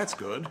 Oh, well, that's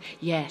good.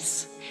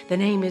 Yes. The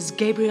name is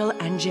Gabriel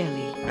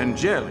Angeli.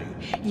 Angeli?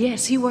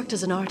 Yes, he worked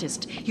as an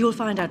artist. You'll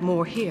find out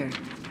more here.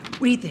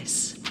 Read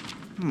this.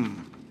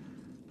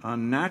 A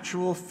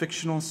natural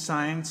fictional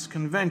science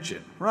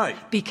convention. Right.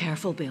 Be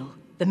careful, Bill.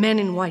 The men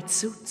in white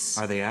suits.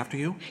 Are they after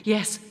you?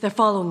 Yes, they're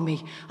following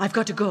me. I've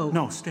got to go.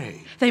 No,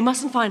 stay. They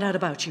mustn't find out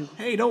about you.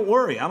 Hey, don't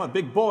worry. I'm a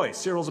big boy.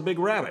 Cyril's a big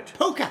rabbit.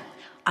 Puka!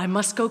 I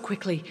must go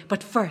quickly,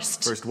 but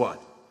first... First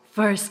what?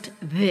 First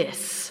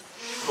this.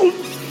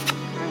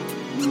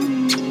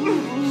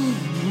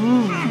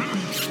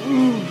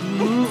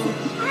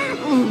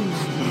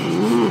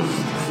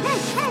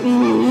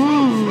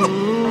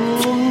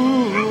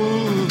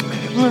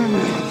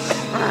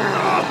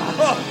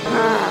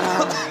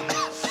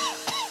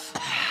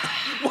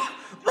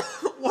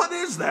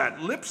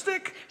 that?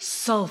 Lipstick?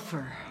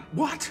 Sulfur.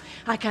 What?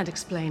 I can't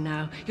explain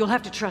now. You'll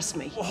have to trust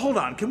me. Well, hold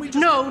on, can we just...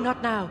 No,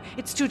 not now.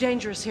 It's too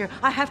dangerous here.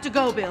 I have to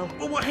go, Bill.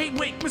 Well, hey,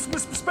 wait, Miss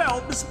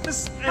Bell,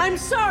 Miss... I'm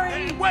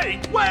sorry.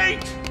 Hey,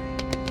 wait!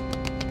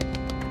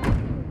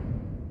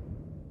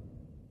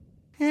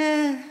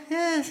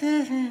 Yes.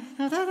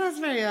 Now that was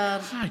very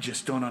odd. I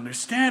just don't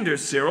understand her,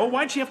 Cyril.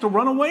 Why'd she have to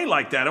run away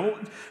like that?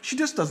 She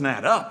just doesn't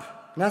add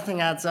up.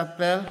 Nothing adds up,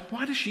 Bill.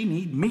 Why does she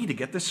need me to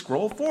get this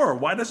scroll for her?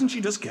 Why doesn't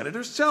she just get it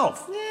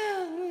herself?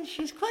 Yeah,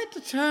 she's quite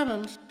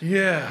determined.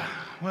 Yeah,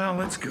 well,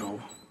 let's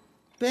go.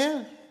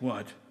 Bill.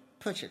 What?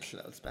 Put your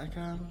clothes back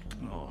on.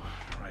 Oh,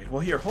 right. Well,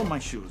 here, hold my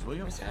shoes, will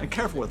you? And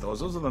careful with those.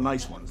 Those are the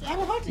nice ones. Yeah,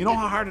 well, you know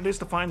how hard it is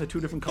to find the two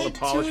different color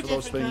polish for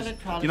those things?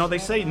 You know, they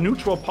say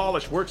neutral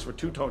polish works for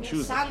two-tone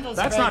shoes. Sandals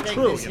That's are not very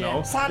true, big this you know.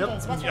 year.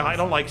 Sandals, what's Yeah, I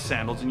don't like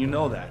sandals, and you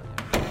know that.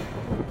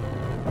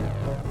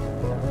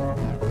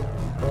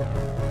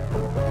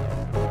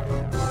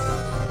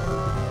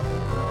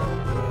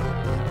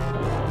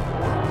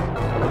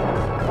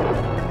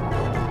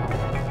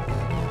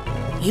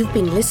 You've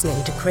been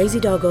listening to Crazy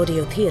Dog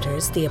Audio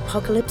Theatre's The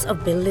Apocalypse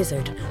of Bill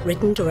Lizard,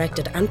 written,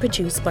 directed and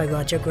produced by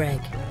Roger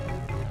Gregg.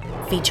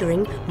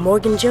 Featuring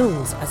Morgan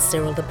Jones as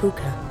Cyril the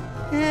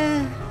Puka.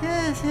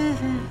 Yes.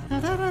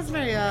 Now that was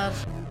very odd.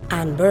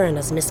 Anne Byrne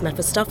as Miss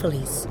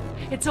Mephistopheles.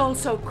 It's all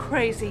so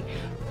crazy.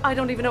 I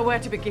don't even know where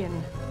to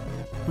begin.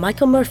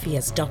 Michael Murphy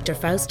as Dr.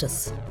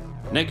 Faustus.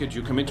 Naked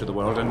you come into the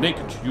world, and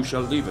naked you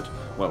shall leave it.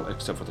 Well,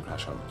 except for the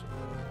crash helmet.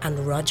 And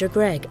Roger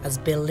Gregg as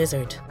Bill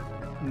Lizard.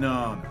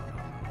 No.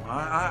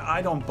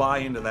 I don't buy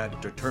into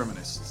that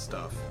determinist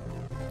stuff.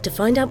 To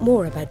find out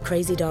more about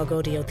Crazy Dog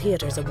Audio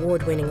Theatre's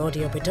award-winning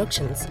audio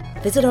productions,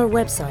 visit our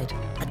website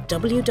at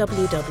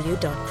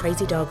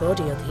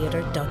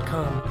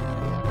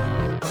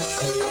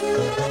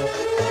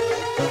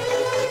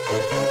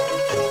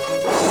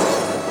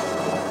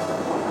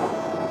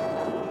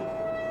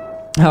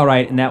All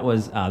right, and that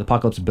was The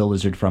Apocalypse of Bill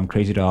Lizard from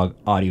Crazy Dog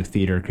Audio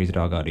Theatre,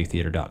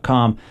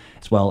 crazydogaudiotheatre.com,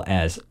 as well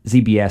as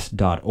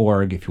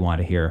zbs.org if you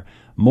want to hear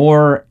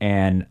more.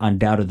 And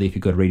undoubtedly, if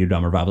you go to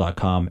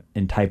radiodramarevival.com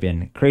and type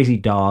in Crazy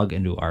Dog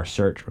into our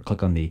search or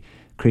click on the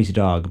Crazy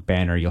Dog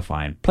banner, you'll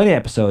find plenty of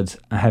episodes.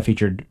 I have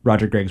featured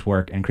Roger Gregg's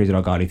work and Crazy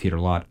Dog Audio Theatre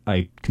a lot.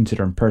 I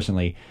consider him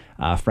personally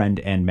a friend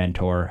and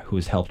mentor who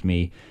has helped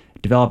me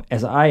develop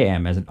as I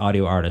am as an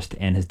audio artist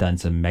and has done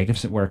some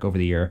magnificent work over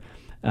the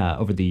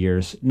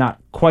years. Not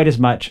quite as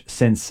much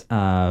since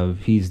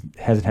he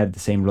hasn't had the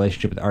same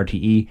relationship with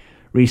RTE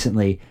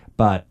recently,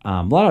 but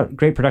a lot of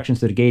great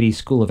productions. The Gaiety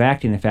School of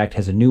Acting, in fact,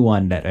 has a new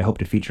one that I hope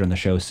to feature on the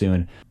show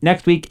soon.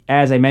 Next week,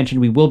 as I mentioned,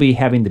 we will be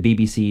having the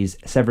BBC's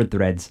Severed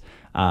Threads.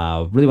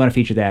 Really want to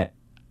feature that,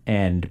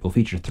 and we'll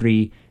feature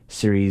 3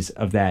 series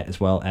of that,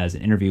 as well as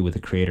an interview with the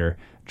creator,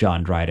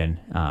 John Dryden.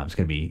 It's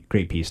going to be a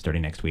great piece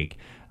starting next week.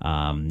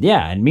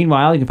 And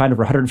meanwhile, you can find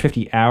over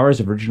 150 hours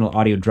of original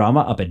audio drama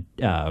up at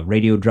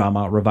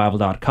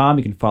radiodramarevival.com.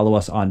 You can follow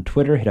us on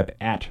Twitter, hit up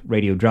at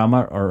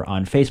radiodrama, or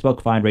on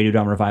Facebook, find Radio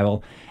Drama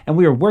Revival. And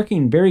we are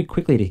working very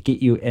quickly to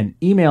get you an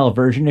email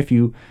version. If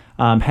you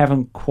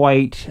haven't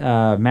quite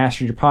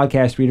mastered your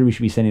podcast reader, we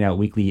should be sending out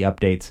weekly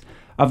updates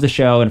of the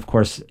show. And of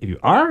course, if you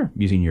are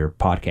using your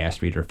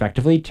podcast reader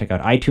effectively, check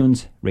out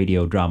iTunes,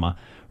 Radio Drama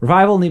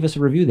Revival, and leave us a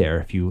review there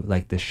if you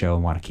like this show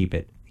and want to keep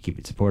it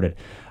supported.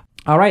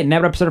 All right, and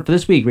that episode for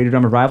this week. Radio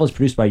Drama Revival is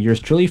produced by yours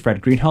truly,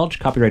 Fred Greenhalgh.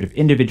 Copyright of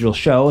individual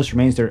shows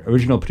remains their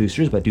original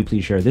producers, but do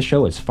please share this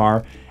show as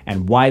far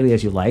and widely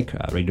as you like.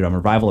 Radio Drama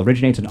Revival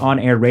originates in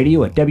on-air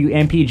radio at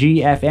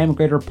WMPG-FM,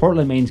 Greater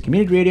Portland, Maine's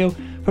community radio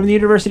from the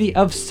University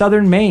of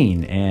Southern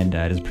Maine, and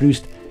it is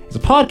produced as a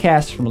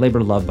podcast from a labor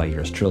of love by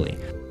yours truly.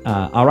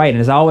 All right, and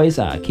as always,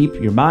 keep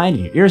your mind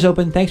and your ears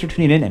open. Thanks for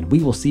tuning in, and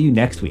we will see you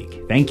next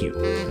week. Thank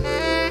you.